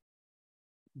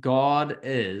God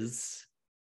is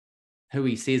who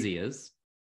he says he is,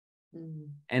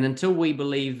 and until we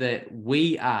believe that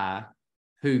we are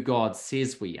who God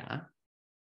says we are,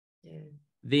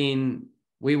 then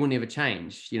we will never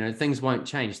change. You know, things won't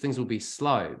change. Things will be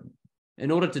slow. In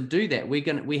order to do that,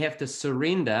 we have to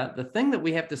surrender. The thing that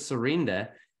we have to surrender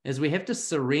is we have to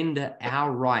surrender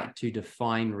our right to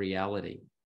define reality.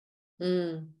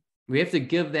 We have to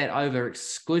give that over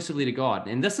exclusively to God.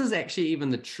 And this is actually even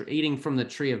the eating from the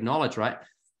tree of knowledge, right?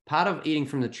 Part of eating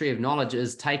from the tree of knowledge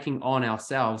is taking on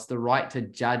ourselves the right to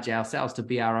judge ourselves, to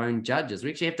be our own judges.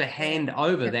 We actually have to hand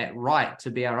over that right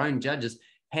to be our own judges,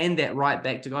 hand that right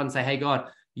back to God and say, hey, God,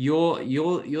 you're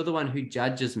the one who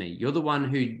judges me. You're the one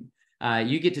who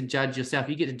you get to judge yourself.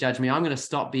 You get to judge me. I'm going to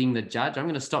stop being the judge. I'm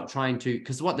going to stop trying to,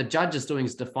 because what the judge is doing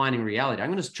is defining reality.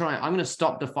 I'm going to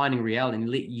stop defining reality and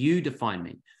let you define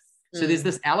me. So there's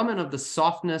this element of the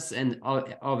softness and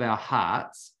of our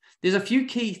hearts. There's a few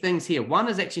key things here. One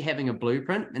is actually having a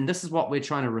blueprint. And this is what we're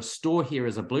trying to restore here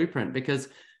as a blueprint, because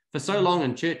For so long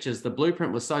in churches, the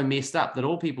blueprint was so messed up that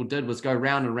all people did was go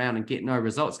round and round and get no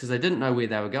results because they didn't know where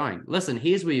they were going. Listen,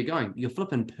 here's where you're going. You're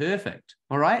flipping perfect.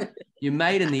 All right. You're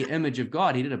made in the image of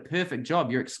God. He did a perfect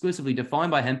job. You're exclusively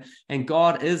defined by him. And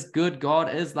God is good.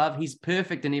 God is love. He's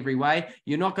perfect in every way.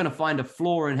 You're not going to find a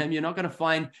flaw in him. You're not going to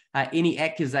find any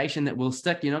accusation that will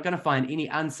stick. You're not going to find any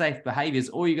unsafe behaviors.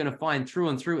 All you're going to find through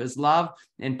and through is love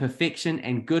and perfection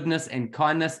and goodness and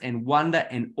kindness and wonder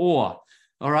and awe.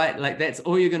 All right, like that's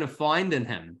all you're going to find in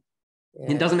him.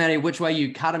 Yeah. It doesn't matter which way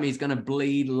you cut him, he's going to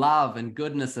bleed love and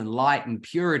goodness and light and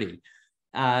purity.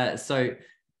 So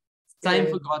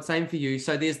same for God, same for you.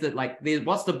 So there's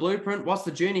what's the blueprint? What's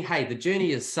the journey? Hey, the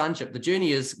journey is sonship. The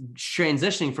journey is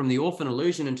transitioning from the orphan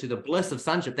illusion into the bliss of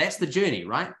sonship. That's the journey,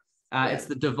 right? It's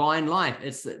the divine life.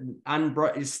 It's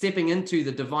stepping into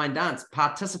the divine dance,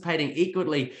 participating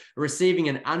equally, receiving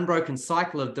an unbroken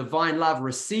cycle of divine love,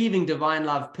 receiving divine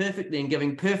love perfectly and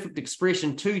giving perfect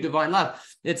expression to divine love.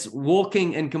 It's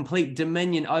walking in complete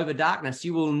dominion over darkness.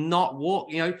 You will not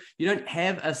walk, you don't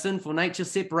have a sinful nature.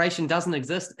 Separation doesn't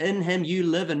exist. In him, you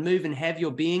live and move and have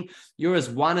your being. You're as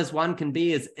one can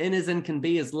be, as in can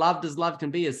be, as love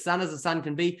can be, as a son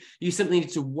can be. You simply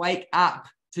need to wake up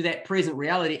to that present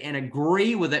reality and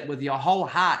agree with it with your whole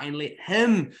heart and let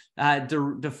him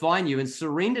define you and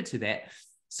surrender to that.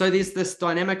 So there's this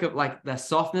dynamic of like the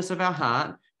softness of our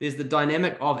heart. There's the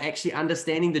dynamic of actually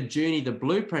understanding the journey, the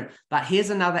blueprint. But here's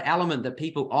another element that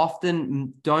people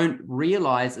often don't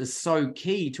realize is so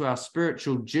key to our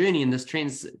spiritual journey and this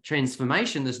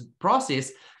transformation, this process,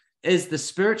 is the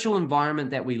spiritual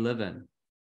environment that we live in.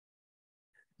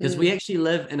 Because we actually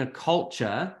live in a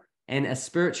culture and a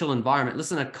spiritual environment.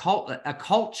 Listen, a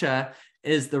culture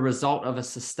is the result of a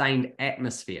sustained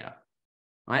atmosphere,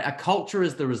 right? A culture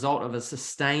is the result of a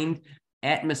sustained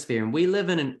atmosphere. And we live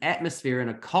in an atmosphere and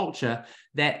a culture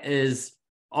that is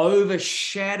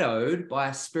overshadowed by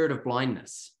a spirit of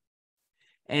blindness.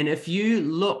 And if you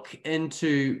look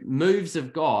into moves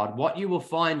of God, what you will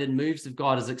find in moves of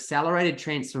God is accelerated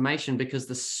transformation because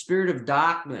the spirit of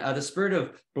darkness, the spirit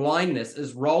of blindness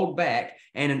is rolled back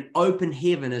and an open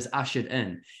heaven is ushered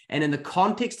in. And in the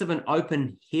context of an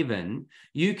open heaven,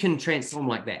 you can transform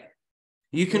like that.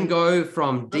 You can go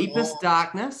from deepest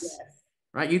darkness,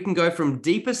 right? You can go from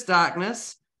deepest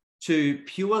darkness to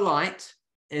pure light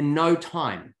in no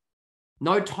time.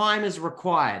 No time is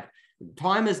required.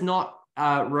 Time is not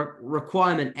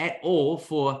requirement at all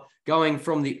for going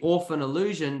from the orphan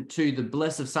illusion to the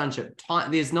bliss of sonship.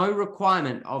 There's no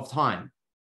requirement of time.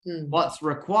 What's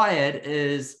required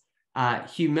is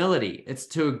humility. It's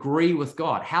to agree with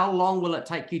God. How long will it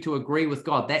take you to agree with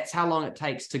God? That's how long it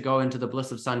takes to go into the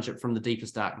bliss of sonship from the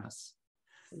deepest darkness.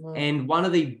 And one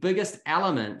of the biggest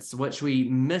elements which we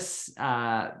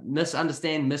misunderstand,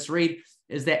 misread,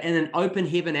 is that in an open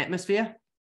heaven atmosphere,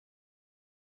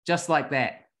 just like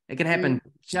that, it can happen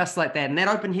just like that. In that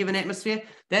open heaven atmosphere,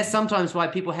 that's sometimes why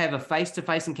people have a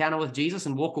face-to-face encounter with Jesus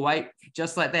and walk away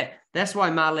just like that. That's why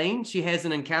Marlene, she has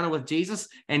an encounter with Jesus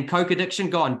and coke addiction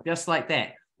gone just like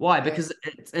that. Why? Because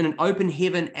it's in an open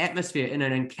heaven atmosphere, in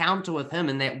an encounter with him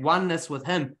and that oneness with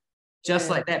him, just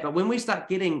like that. But when we start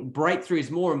getting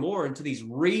breakthroughs more and more into these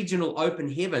regional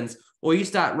open heavens, or you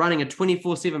start running a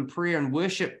 24/7 prayer and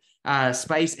worship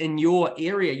space in your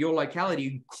area, your locality,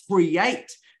 you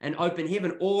create an open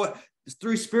heaven, or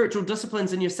through spiritual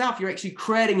disciplines in yourself, you're actually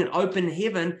creating an open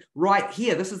heaven right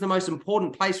here. This is the most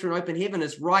important place for an open heaven,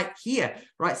 is right here,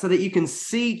 right? So that you can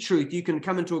see truth, you can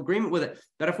come into agreement with it.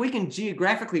 But if we can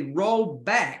geographically roll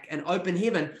back an open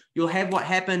heaven, you'll have what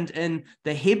happened in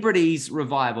the Hebrides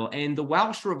revival and the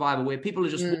Welsh revival, where people are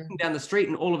just walking down the street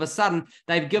and all of a sudden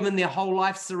they've given their whole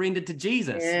life surrendered to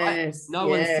Jesus. Right? No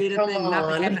one said a thing,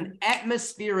 nothing happened.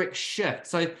 Atmospheric shift.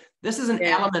 So this is an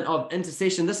element of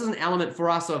intercession. This is an element for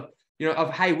us of,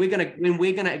 hey, when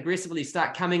we're gonna aggressively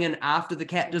start coming in after the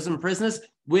captives and prisoners,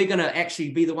 we're gonna actually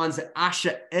be the ones that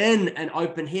usher in an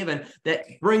open heaven that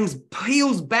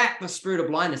peels back the spirit of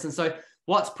blindness. And so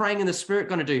what's praying in the spirit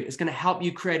going to do? It's going to help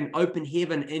you create an open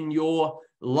heaven in your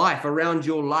life, around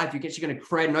your life. You're actually going to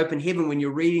create an open heaven when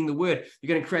you're reading the word. You're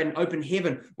going to create an open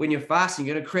heaven when you're fasting.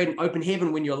 You're going to create an open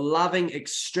heaven when you're loving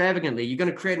extravagantly. You're going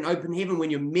to create an open heaven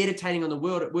when you're meditating on the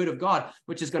word of God,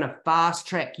 which is going to fast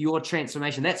track your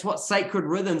transformation. That's what sacred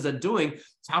rhythms are doing.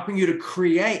 It's helping you to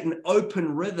create an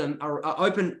open rhythm, or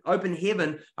open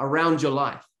heaven around your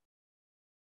life.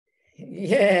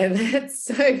 Yeah, that's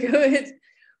so good.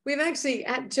 We've actually,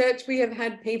 at church, we have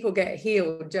had people get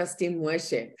healed just in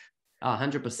worship.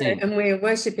 100%. And we're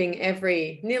worshiping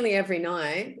nearly every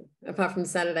night, apart from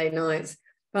Saturday nights.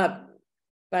 But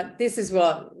this is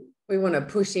what we want to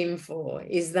push in for,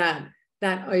 is that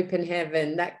that open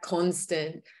heaven, that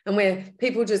constant, and where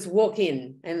people just walk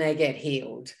in and they get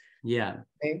healed. Yeah.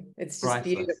 It's just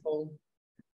Priceless. beautiful.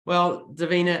 Well,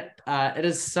 Davina, it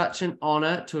is such an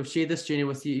honor to have shared this journey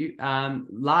with you.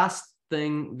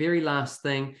 Very last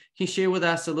thing, can you share with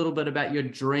us a little bit about your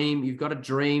dream? You've got a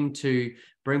dream to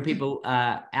bring people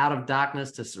out of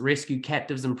darkness, to rescue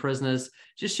captives and prisoners.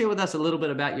 Just share with us a little bit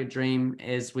about your dream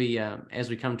as we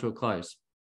come to a close.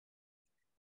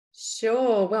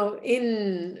 Sure. Well,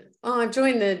 I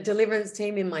joined the deliverance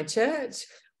team in my church,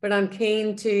 but I'm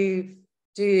keen to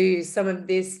do some of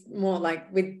this more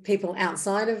like with people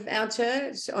outside of our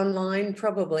church, online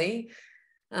probably,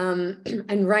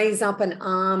 and raise up an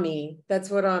army. That's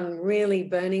what I'm really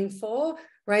burning for,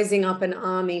 raising up an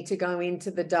army to go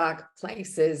into the dark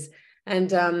places.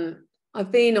 And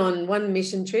I've been on one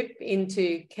mission trip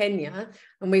into Kenya,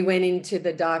 and we went into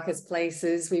the darkest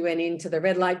places. We went into the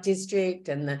red light district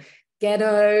and the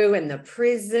ghetto and the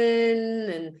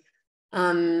prison,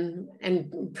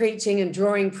 and preaching and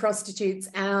drawing prostitutes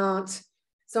out.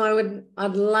 So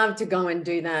I'd love to go and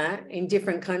do that in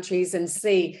different countries and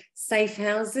see safe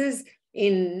houses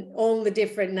in all the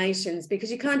different nations,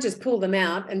 because you can't just pull them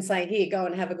out and say, here, go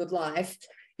and have a good life.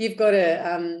 You've got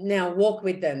to now walk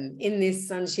with them in this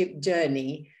sonship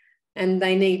journey, and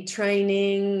they need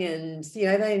training, and,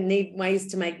 they need ways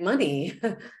to make money,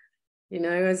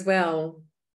 as well.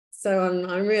 So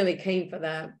I'm really keen for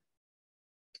that.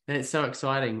 And it's so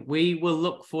exciting. We will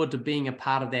look forward to being a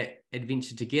part of that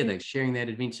adventure together, sharing that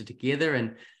adventure together.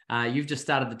 And you've just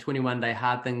started the 21-day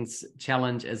Hard Things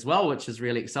Challenge as well, which is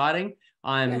really exciting.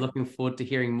 I'm looking forward to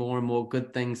hearing more and more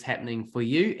good things happening for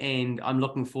you. And I'm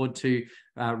looking forward to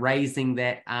raising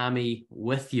that army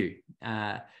with you.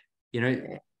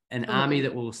 An army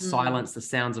that will silence the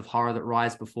sounds of horror that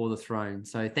rise before the throne.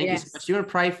 So thank you so much. Do you want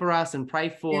to pray for us and pray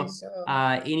for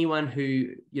anyone who,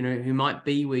 who might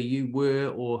be where you were,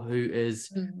 or who is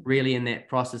really in that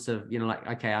process of,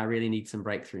 okay, I really need some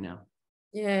breakthrough now?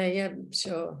 Yeah,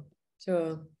 sure.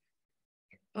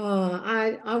 Oh,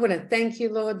 I want to thank you,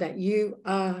 Lord, that you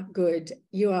are good.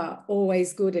 You are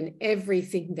always good, and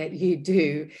everything that you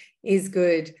do is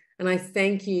good. And I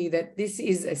thank you that this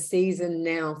is a season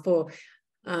now for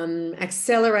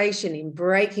acceleration in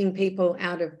breaking people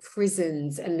out of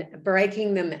prisons and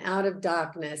breaking them out of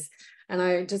darkness. And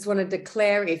I just want to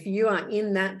declare, if you are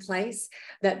in that place,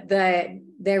 that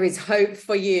there is hope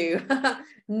for you.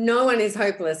 No one is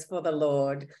hopeless for the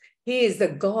Lord. He is the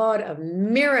God of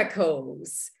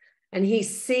miracles, and he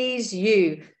sees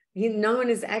you. No one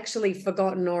is actually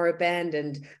forgotten or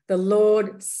abandoned. The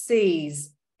Lord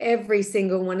sees every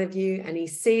single one of you, and he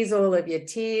sees all of your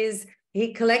tears.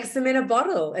 He collects them in a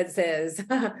bottle, it says,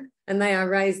 and they are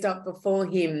raised up before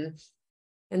him.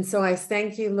 And so I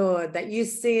thank you, Lord, that you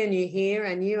see and you hear,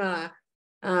 and you are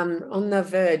on the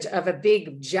verge of a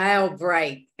big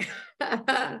jailbreak.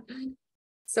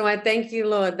 So I thank you,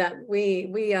 Lord, that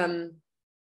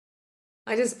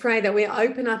I just pray that we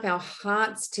open up our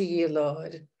hearts to you,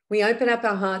 Lord. We open up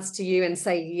our hearts to you and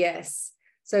say yes.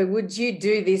 So would you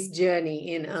do this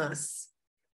journey in us?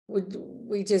 Would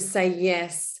we just say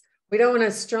yes? We don't want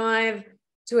to strive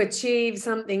to achieve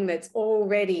something that's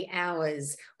already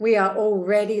ours. We are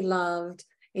already loved.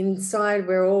 Inside,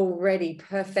 we're already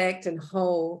perfect and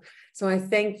whole. So I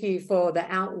thank you for the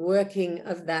outworking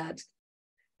of that.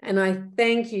 And I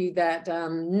thank you that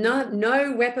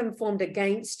no weapon formed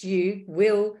against you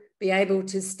will be able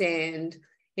to stand.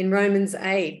 In Romans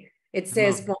 8, it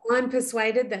says, for I'm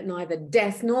persuaded that neither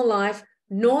death nor life,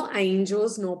 nor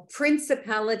angels, nor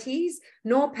principalities,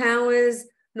 nor powers,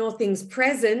 nor things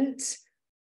present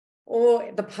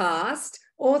or the past,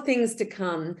 or things to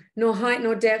come, nor height,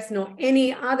 nor depth, nor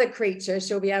any other creature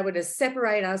shall be able to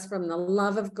separate us from the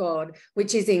love of God,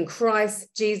 which is in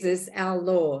Christ Jesus our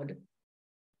Lord.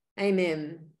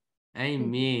 Amen.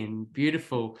 Amen.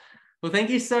 Beautiful. Well,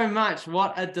 thank you so much.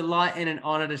 What a delight and an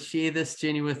honor to share this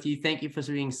journey with you. Thank you for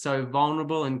being so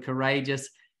vulnerable and courageous.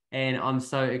 And I'm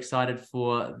so excited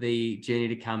for the journey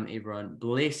to come, everyone.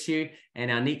 Bless you. And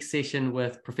our next session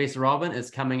with Professor Robin is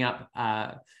coming up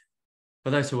for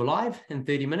those who are live in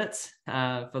 30 minutes.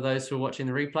 For those who are watching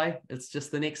the replay, it's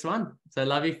just the next one. So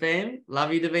love you, fam.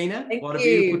 Love you, Davina. Thank what you. A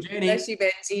beautiful journey. Bless you,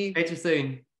 Benji. Catch you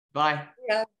soon. Bye.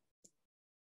 Yeah.